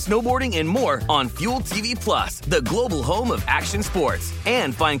skating, snowboarding, and more on Fuel TV Plus, the global home of action sports.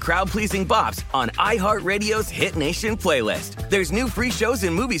 And find crowd-pleasing bops on iHeartRadio's Hit Nation playlist. There's new free shows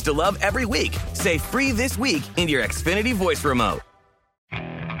and movies to love every week. Say free this week in your Xfinity voice remote.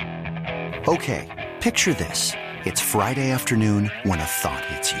 Okay, picture this. It's Friday afternoon when a thought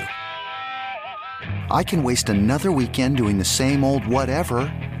hits you. I can waste another weekend doing the same old whatever,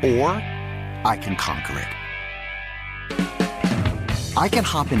 or I can conquer it. I can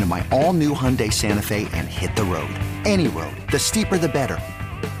hop into my all-new Hyundai Santa Fe and hit the road. Any road. The steeper, the better.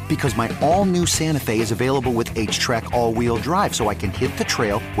 Because my all-new Santa Fe is available with H-Track all-wheel drive, so I can hit the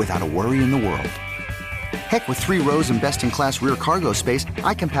trail without a worry in the world. Heck, with 3 rows and best-in-class rear cargo space,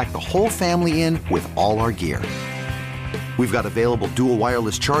 I can pack the whole family in with all our gear. We've got available dual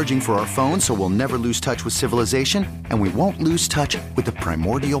wireless charging for our phones, so we'll never lose touch with civilization, and we won't lose touch with the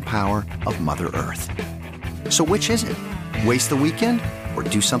primordial power of Mother Earth. So which is it? Waste the weekend or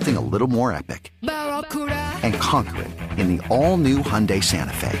do something a little more epic? And conquer it in the all-new Hyundai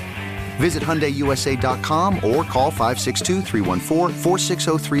Santa Fe. Visit HyundaiUSA.com or call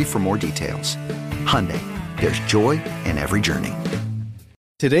 562-314-4603 for more details. Hyundai, there's joy in every journey.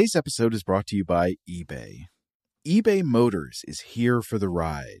 Today's episode is brought to you by eBay. eBay Motors is here for the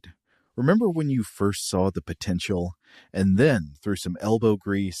ride. Remember when you first saw the potential? And then, through some elbow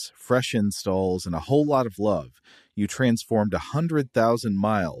grease, fresh installs, and a whole lot of love, you transformed 100,000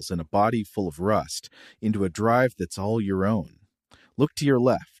 miles and a body full of rust into a drive that's all your own. Look to your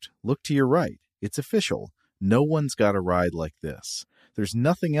left. Look to your right. It's official. No one's got a ride like this. There's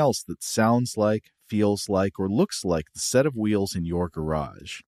nothing else that sounds like, feels like, or looks like the set of wheels in your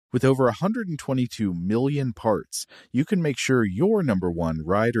garage. With over 122 million parts, you can make sure your number one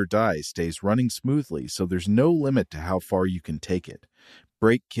ride or die stays running smoothly, so there's no limit to how far you can take it.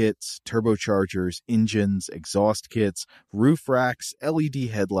 Brake kits, turbochargers, engines, exhaust kits, roof racks, LED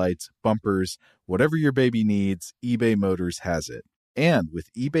headlights, bumpers, whatever your baby needs, eBay Motors has it. And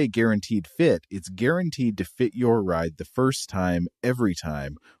with eBay Guaranteed Fit, it's guaranteed to fit your ride the first time, every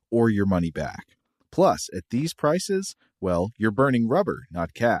time, or your money back. Plus, at these prices, well, you're burning rubber,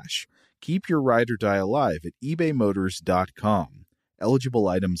 not cash. Keep your ride or die alive at ebaymotors.com. Eligible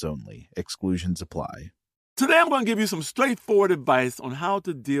items only. Exclusions apply. Today I'm going to give you some straightforward advice on how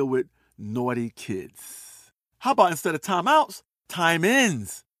to deal with naughty kids. How about instead of timeouts,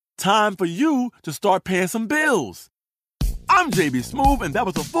 time-ins? Time for you to start paying some bills. I'm JB Smoove, and that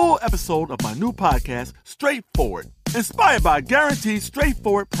was a full episode of my new podcast, Straightforward, inspired by guaranteed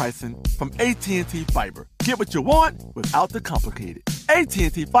straightforward pricing from AT&T Fiber. Get what you want without the complicated.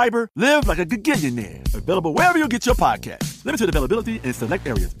 AT&T Fiber, live like a gigillionaire. Available wherever you get your podcast. Limited availability in select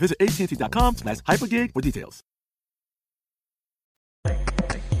areas. Visit AT&T.com/hypergig for details.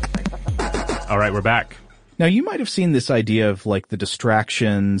 All right, we're back. Now, you might have seen this idea of like the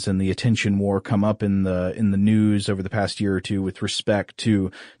distractions and the attention war come up in the news over the past year or two with respect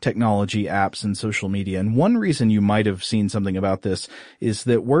to technology, apps, and social media. And one reason you might have seen something about this is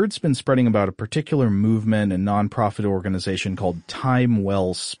that word's been spreading about a particular movement and nonprofit organization called Time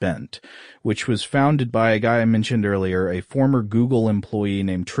Well Spent, which was founded by a guy I mentioned earlier, a former Google employee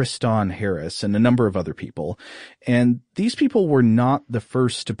named Tristan Harris, and a number of other people. And these people were not the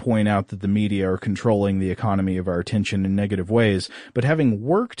first to point out that the media are controlling the economy of our attention in negative ways, but having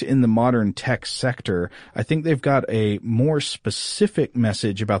worked in the modern tech sector, I think they've got a more specific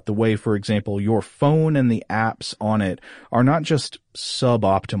message about the way, for example, your phone and the apps on it are not just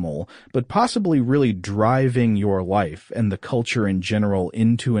suboptimal, but possibly really driving your life and the culture in general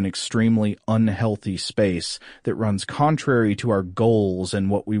into an extremely unhealthy space that runs contrary to our goals and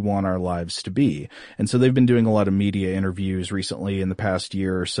what we want our lives to be. And so they've been doing a lot of media interviews recently in the past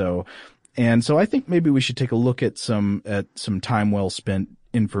year or so. And so I think maybe we should take a look at some time well spent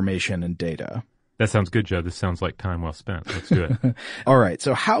information and data. That sounds good, Joe. This sounds like time well spent. Let's do it. All right.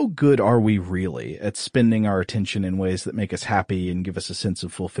 So how good are we really at spending our attention in ways that make us happy and give us a sense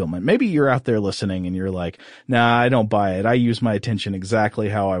of fulfillment? Maybe you're out there listening and you're like, nah, I don't buy it. I use my attention exactly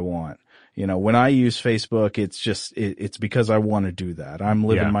how I want. You know, when I use Facebook, it's because I want to do that. I'm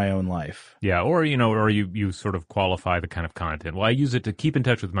living my own life. Yeah. Or you sort of qualify the kind of content. Well, I use it to keep in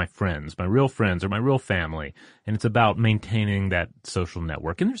touch with my friends, my real friends or my real family. And it's about maintaining that social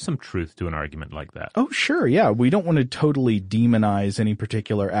network. And there's some truth to an argument like that. Oh, sure. Yeah. We don't want to totally demonize any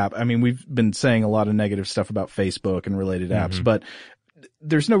particular app. I mean, we've been saying a lot of negative stuff about Facebook and related apps, but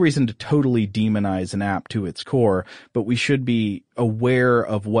there's no reason to totally demonize an app to its core, but we should be aware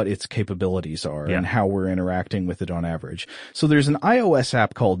of what its capabilities are and how we're interacting with it on average. So there's an iOS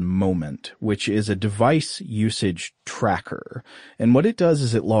app called Moment, which is a device usage tracker. And what it does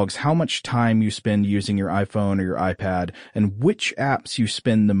is it logs how much time you spend using your iPhone or your iPad and which apps you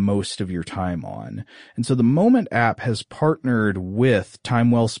spend the most of your time on. And so the Moment app has partnered with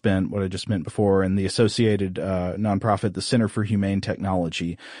Time Well Spent, what I just meant before, and the associated nonprofit, the Center for Humane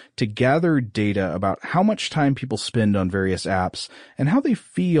Technology, to gather data about how much time people spend on various apps and how they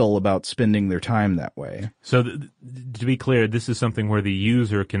feel about spending their time that way. So to be clear, this is something where the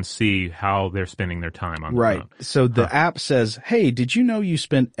user can see how they're spending their time on the phone. So the app says, hey, did you know you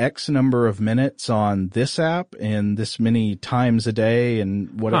spent X number of minutes on this app and this many times a day?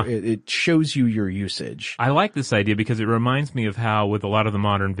 And what it shows you your usage. I like this idea because it reminds me of how with a lot of the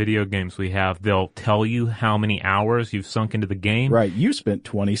modern video games we have, they'll tell you how many hours you've sunk into the game. Right. You spent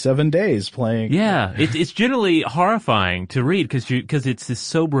 27 days playing. Yeah. It's generally horrifying to read because it's this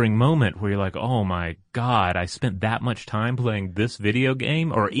sobering moment where you're like, oh my God, I spent that much time playing this video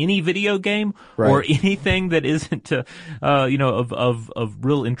game or any video game or anything that isn't, of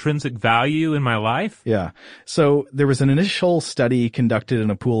real intrinsic value in my life. Yeah. So there was an initial study conducted in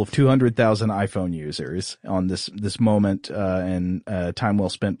a pool of 200,000 iPhone users on this Moment and Time Well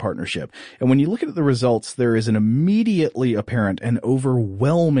Spent partnership. And when you look at the results, there is an immediately apparent and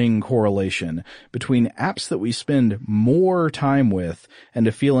overwhelming correlation between apps that we spend more time with and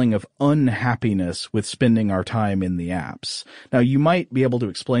a feeling of unhappiness with spending our time in the apps. Now, you might be able to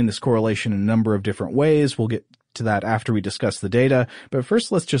explain this correlation in a number of different ways. We'll get to that after we discuss the data, but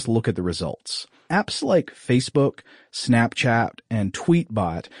first let's just look at the results. Apps like Facebook, Snapchat, and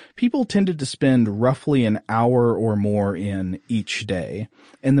Tweetbot, people tended to spend roughly an hour or more in each day,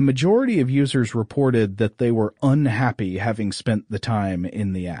 and the majority of users reported that they were unhappy having spent the time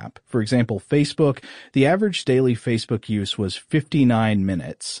in the app. For example, Facebook, the average daily Facebook use was 59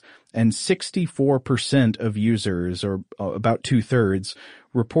 minutes, and 64% of users, or about 2/3,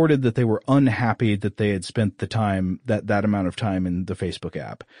 reported that they were unhappy that they had spent the time, that amount of time in the Facebook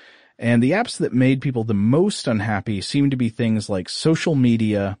app. And the apps that made people the most unhappy seemed to be things like social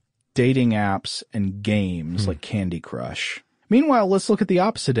media, dating apps, and games like Candy Crush. Meanwhile, let's look at the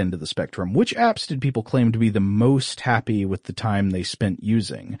opposite end of the spectrum. Which apps did people claim to be the most happy with the time they spent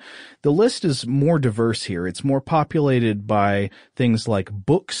using? The list is more diverse here. It's more populated by things like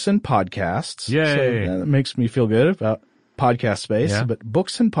books and podcasts. Yay! So that makes me feel good about podcast space. Yeah. But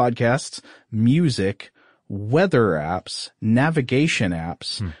books and podcasts, music, weather apps, navigation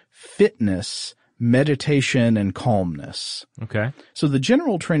apps, fitness, meditation, and calmness. Okay. So the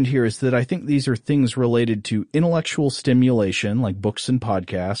general trend here is that I think these are things related to intellectual stimulation, like books and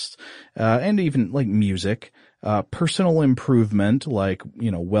podcasts, and even like music, personal improvement, like,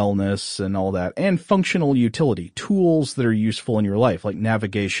 wellness and all that, and functional utility, tools that are useful in your life, like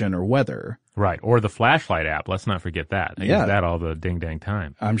navigation or weather. Right. Or the flashlight app. Let's not forget that. I use that all the ding-dang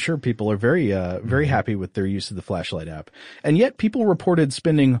time. I'm sure people are very happy with their use of the flashlight app. And yet people reported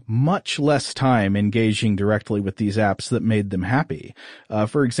spending much less time engaging directly with these apps that made them happy.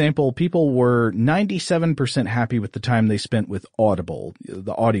 For example, people were 97% happy with the time they spent with Audible,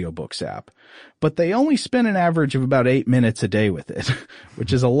 the audiobooks app. But they only spent an average of about 8 minutes a day with it,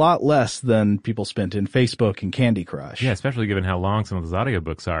 which is a lot less than people spent in Facebook and Candy Crush. Yeah, especially given how long some of those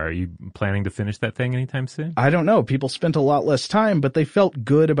audiobooks are. Are you planning to finish that thing anytime soon? I don't know. People spent a lot less time, but they felt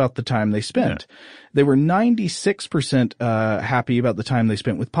good about the time they spent. Yeah. They were 96% happy about the time they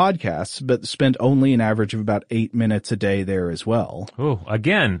spent with podcasts, but spent only an average of about 8 minutes a day there as well. Oh,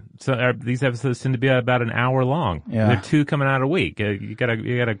 again, so these episodes tend to be about an hour long. Yeah. There are 2 coming out a week. You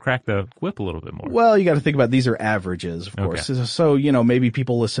gotta crack the whip a little bit more. Well, you gotta think about these are averages, of course. Okay. So, maybe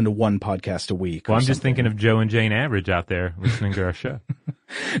people listen to 1 podcast a week. Well, I'm just thinking of Joe and Jane Average out there listening to our show.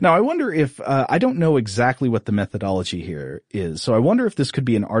 Now, I wonder if, I don't know exactly what the methodology here is, so I wonder if this could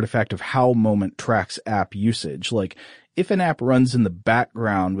be an artifact of how Moment tracks app usage. Like, if an app runs in the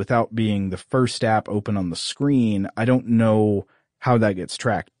background without being the first app open on the screen, I don't know how that gets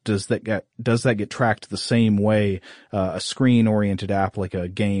tracked. Does that get tracked the same way a screen-oriented app like a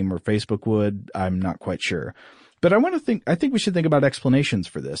game or Facebook would? I'm not quite sure. But I think we should think about explanations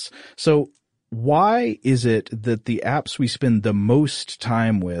for this. So, why is it that the apps we spend the most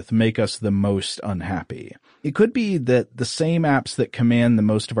time with make us the most unhappy? It could be that the same apps that command the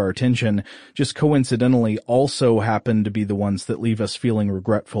most of our attention just coincidentally also happen to be the ones that leave us feeling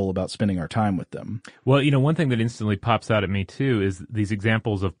regretful about spending our time with them. Well, one thing that instantly pops out at me too is these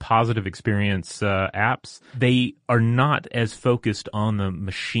examples of positive experience apps. They are not as focused on the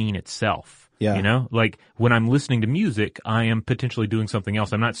machine itself. Yeah. Like when I'm listening to music, I am potentially doing something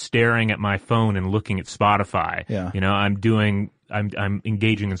else. I'm not staring at my phone and looking at Spotify. Yeah. I'm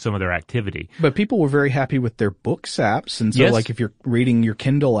engaging in some other activity. But people were very happy with their books apps. And so like if you're reading your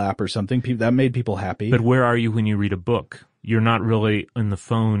Kindle app or something, that made people happy. But where are you when you read a book? You're not really in the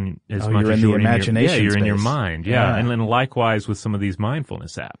phone as much you're as in you're the imagination. You're space. in your mind. Yeah. And likewise with some of these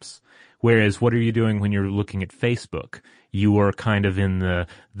mindfulness apps. Whereas what are you doing when you're looking at Facebook? You are kind of in the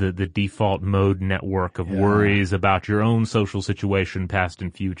default mode network of worries about your own social situation, past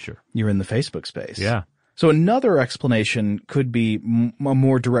and future. You're in the Facebook space. Yeah. So another explanation could be a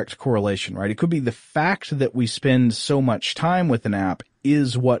more direct correlation, right? It could be the fact that we spend so much time with an app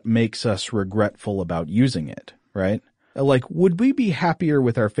is what makes us regretful about using it, right? Like, would we be happier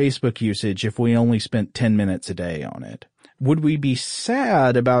with our Facebook usage if we only spent 10 minutes a day on it? Would we be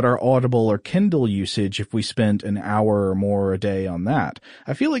sad about our Audible or Kindle usage if we spent an hour or more a day on that?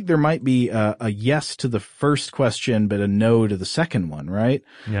 I feel like there might be a yes to the first question, but a no to the second one, right?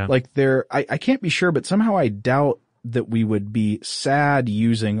 Yeah. Like I can't be sure, but somehow I doubt that we would be sad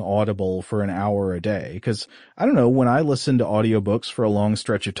using Audible for an hour a day. Cause I don't know, when I listen to audiobooks for a long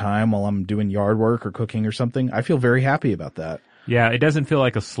stretch of time while I'm doing yard work or cooking or something, I feel very happy about that. Yeah. It doesn't feel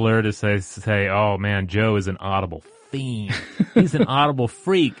like a slur to say, oh man, Joe is an Audible fiend. He's an Audible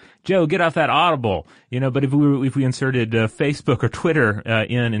freak. Joe, get off that Audible. But if we inserted Facebook or Twitter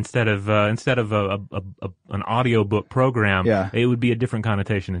in instead of an audiobook program, it would be a different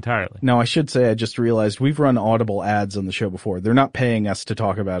connotation entirely. Now, I should say, I just realized we've run Audible ads on the show before. They're not paying us to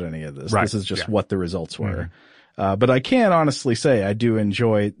talk about any of this. Right. This is just what the results were. Mm-hmm. But I can honestly say I do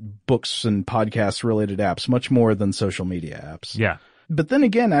enjoy books and podcast related apps much more than social media apps. Yeah. But then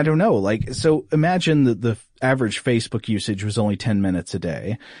again, I don't know. So imagine that the average Facebook usage was only 10 minutes a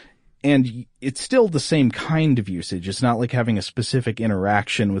day. And it's still the same kind of usage. It's not like having a specific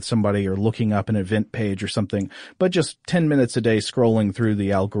interaction with somebody or looking up an event page or something, but just 10 minutes a day scrolling through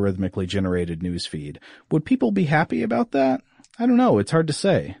the algorithmically generated news feed. Would people be happy about that? I don't know. It's hard to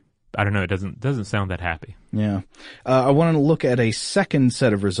say. I don't know. It doesn't sound that happy. Yeah. I want to look at a second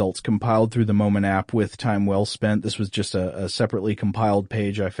set of results compiled through the Moment app with time well spent. This was just a separately compiled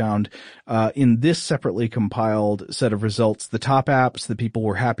page I found. In this separately compiled set of results, the top apps that people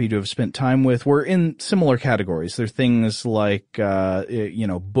were happy to have spent time with were in similar categories. They're things like,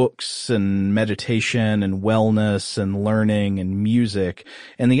 books and meditation and wellness and learning and music.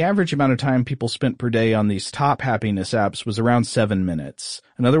 And the average amount of time people spent per day on these top happiness apps was around 7 minutes.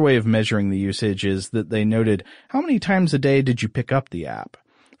 Another way of measuring the usage is that they noted how many times a day did you pick up the app.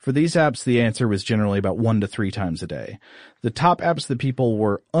 For these apps, the answer was generally about 1 to 3 times a day. The top apps that people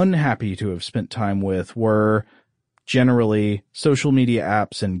were unhappy to have spent time with were generally social media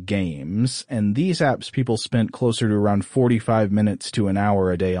apps and games, and these apps people spent closer to around 45 minutes to an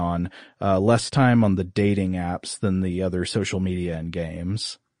hour a day on, less time on the dating apps than the other social media and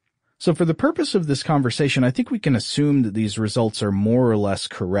games. So for the purpose of this conversation, I think we can assume that these results are more or less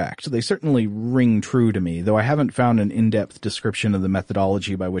correct. They certainly ring true to me, though I haven't found an in-depth description of the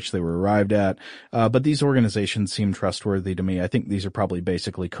methodology by which they were arrived at, but these organizations seem trustworthy to me. I think these are probably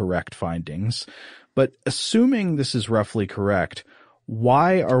basically correct findings. But assuming this is roughly correct,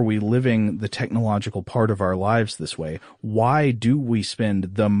 why are we living the technological part of our lives this way? Why do we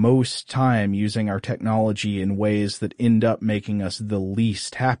spend the most time using our technology in ways that end up making us the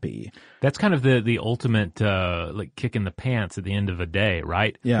least happy? That's kind of the ultimate, kick in the pants at the end of a day,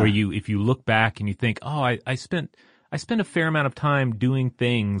 right? Yeah. Where if you look back and you think, oh, I spent a fair amount of time doing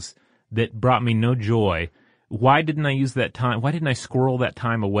things that brought me no joy. Why didn't I use that time? Why didn't I squirrel that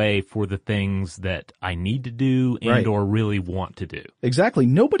time away for the things that I need to do and or really want to do? Exactly.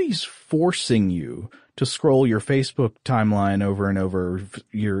 Nobody's forcing you to scroll your Facebook timeline over and over,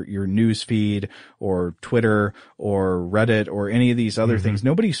 your news feed or Twitter or Reddit or any of these other things.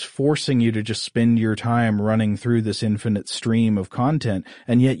 Nobody's forcing you to just spend your time running through this infinite stream of content,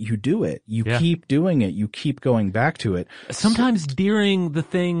 and yet you do it. You keep doing it. You keep going back to it. Sometimes during the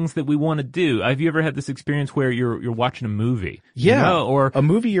things that we want to do. Have you ever had this experience where you're watching a movie? Yeah. Or a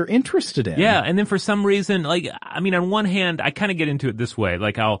movie you're interested in. Yeah. And then for some reason, on one hand, I kind of get into it this way.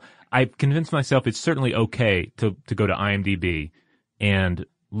 I've convinced myself it's certainly okay to go to IMDb and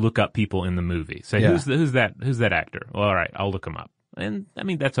look up people in the movie. Say, who's that actor? Well, all right, I'll look him up. And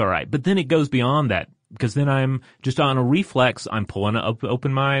that's all right. But then it goes beyond that, because then I'm just on a reflex. I'm pulling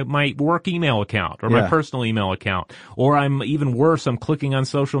open my work email account or my personal email account, or I'm even worse. I'm clicking on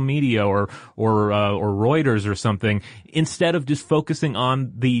social media or Reuters or something, instead of just focusing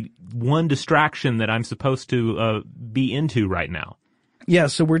on the one distraction that I'm supposed to be into right now. Yeah,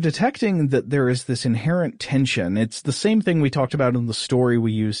 so we're detecting that there is this inherent tension. It's the same thing we talked about in the story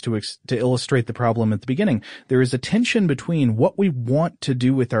we used to illustrate the problem at the beginning. There is a tension between what we want to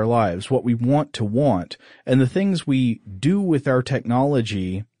do with our lives, what we want, and the things we do with our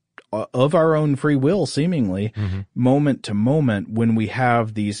technology of our own free will, seemingly, moment to moment, when we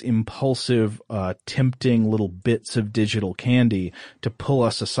have these impulsive, tempting little bits of digital candy to pull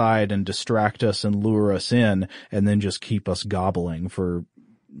us aside and distract us and lure us in, and then just keep us gobbling for,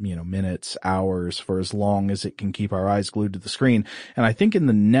 minutes, hours, for as long as it can keep our eyes glued to the screen. And I think in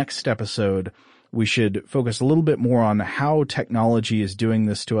the next episode, we should focus a little bit more on how technology is doing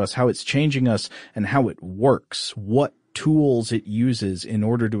this to us, how it's changing us, and how it works, what tools it uses in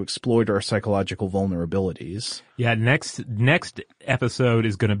order to exploit our psychological vulnerabilities. Yeah, next episode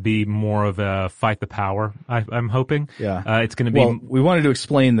is going to be more of a fight the power, I'm hoping. Yeah. It's going to be... Well, we wanted to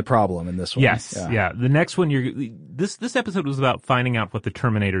explain the problem in this one. Yes, yeah. The next one, this episode was about finding out what the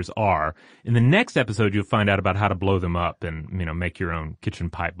Terminators are. In the next episode, you'll find out about how to blow them up and, make your own kitchen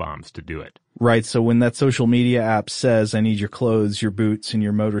pipe bombs to do it. Right, so when that social media app says, I need your clothes, your boots, and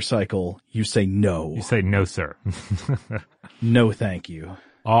your motorcycle, you say no. You say no, sir. No, thank you.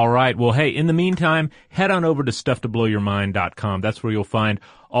 All right. Well, hey, in the meantime, head on over to StuffToBlowYourMind.com. That's where you'll find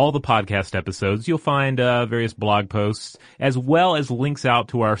all the podcast episodes. You'll find various blog posts, as well as links out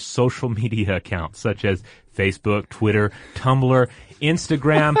to our social media accounts, such as Facebook, Twitter, Tumblr,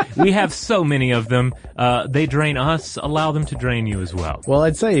 Instagram. We have so many of them. They drain us. Allow them to drain you as well. Well,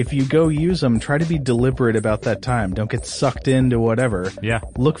 I'd say if you go use them, try to be deliberate about that time. Don't get sucked into whatever. Yeah.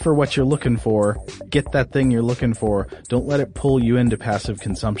 Look for what you're looking for. Get that thing you're looking for. Don't let it pull you into passive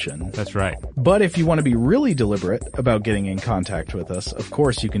consumption. That's right. But if you want to be really deliberate about getting in contact with us, of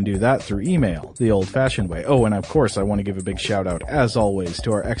course you can do that through email, the old-fashioned way. Oh, and of course I want to give a big shout-out, as always,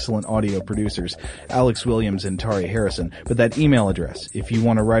 to our excellent audio producers, Alex Williams and Tari Harrison. But that email address, if you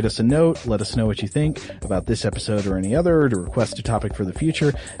want to write us a note, let us know what you think about this episode or any other, to request a topic for the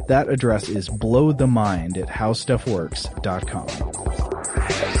future, that address is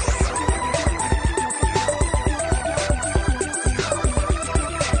blowthemind@howstuffworks.com.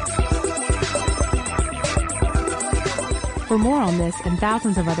 For more on this and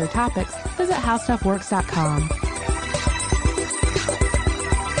thousands of other topics, visit howstuffworks.com.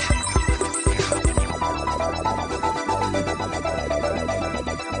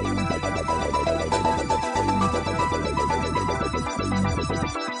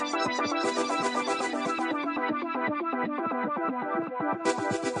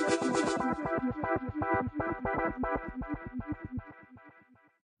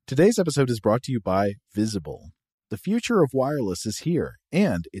 Today's episode is brought to you by Visible. The future of wireless is here,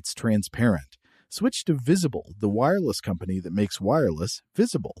 and it's transparent. Switch to Visible, the wireless company that makes wireless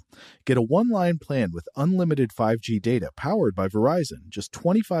visible. Get a one-line plan with unlimited 5G data powered by Verizon, just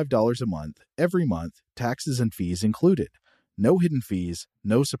 $25 a month, every month, taxes and fees included. No hidden fees,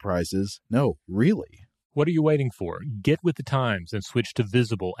 no surprises, no, really. What are you waiting for? Get with the times and switch to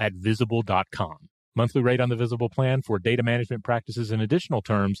Visible at Visible.com. Monthly rate on the Visible plan for data management practices and additional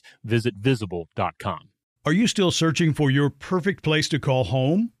terms, visit Visible.com. Are you still searching for your perfect place to call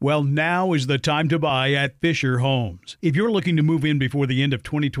home? Well, now is the time to buy at Fisher Homes. If you're looking to move in before the end of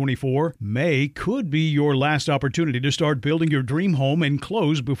 2024, May could be your last opportunity to start building your dream home and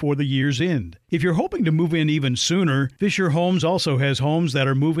close before the year's end. If you're hoping to move in even sooner, Fisher Homes also has homes that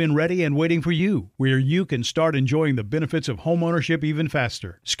are move-in ready and waiting for you, where you can start enjoying the benefits of homeownership even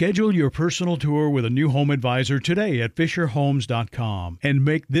faster. Schedule your personal tour with a new home advisor today at FisherHomes.com and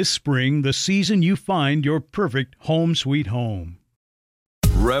make this spring the season you find your perfect home sweet home.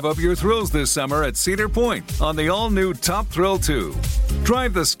 Rev up your thrills this summer at Cedar Point on the all-new Top Thrill 2.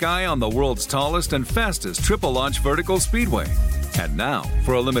 Drive the sky on the world's tallest and fastest triple-launch vertical speedway. And now,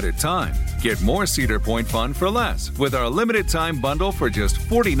 for a limited time, get more Cedar Point fun for less with our limited-time bundle for just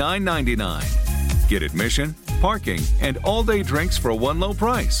 $49.99. Get admission, parking, and all-day drinks for one low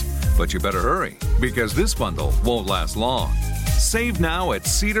price. But you better hurry, because this bundle won't last long. Save now at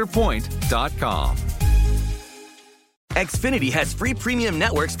cedarpoint.com. Xfinity has free premium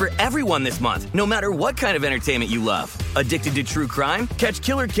networks for everyone this month, no matter what kind of entertainment you love. Addicted to true crime? Catch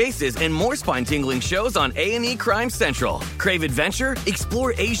killer cases and more spine-tingling shows on A&E Crime Central. Crave adventure?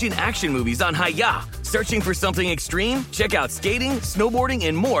 Explore Asian action movies on Hi-Ya. Searching for something extreme? Check out skating, snowboarding,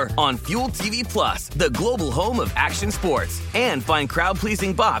 and more on Fuel TV Plus, the global home of action sports. And find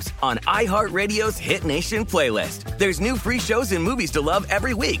crowd-pleasing bops on iHeartRadio's Hit Nation playlist. There's new free shows and movies to love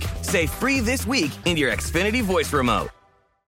every week. Say free this week in your Xfinity voice remote.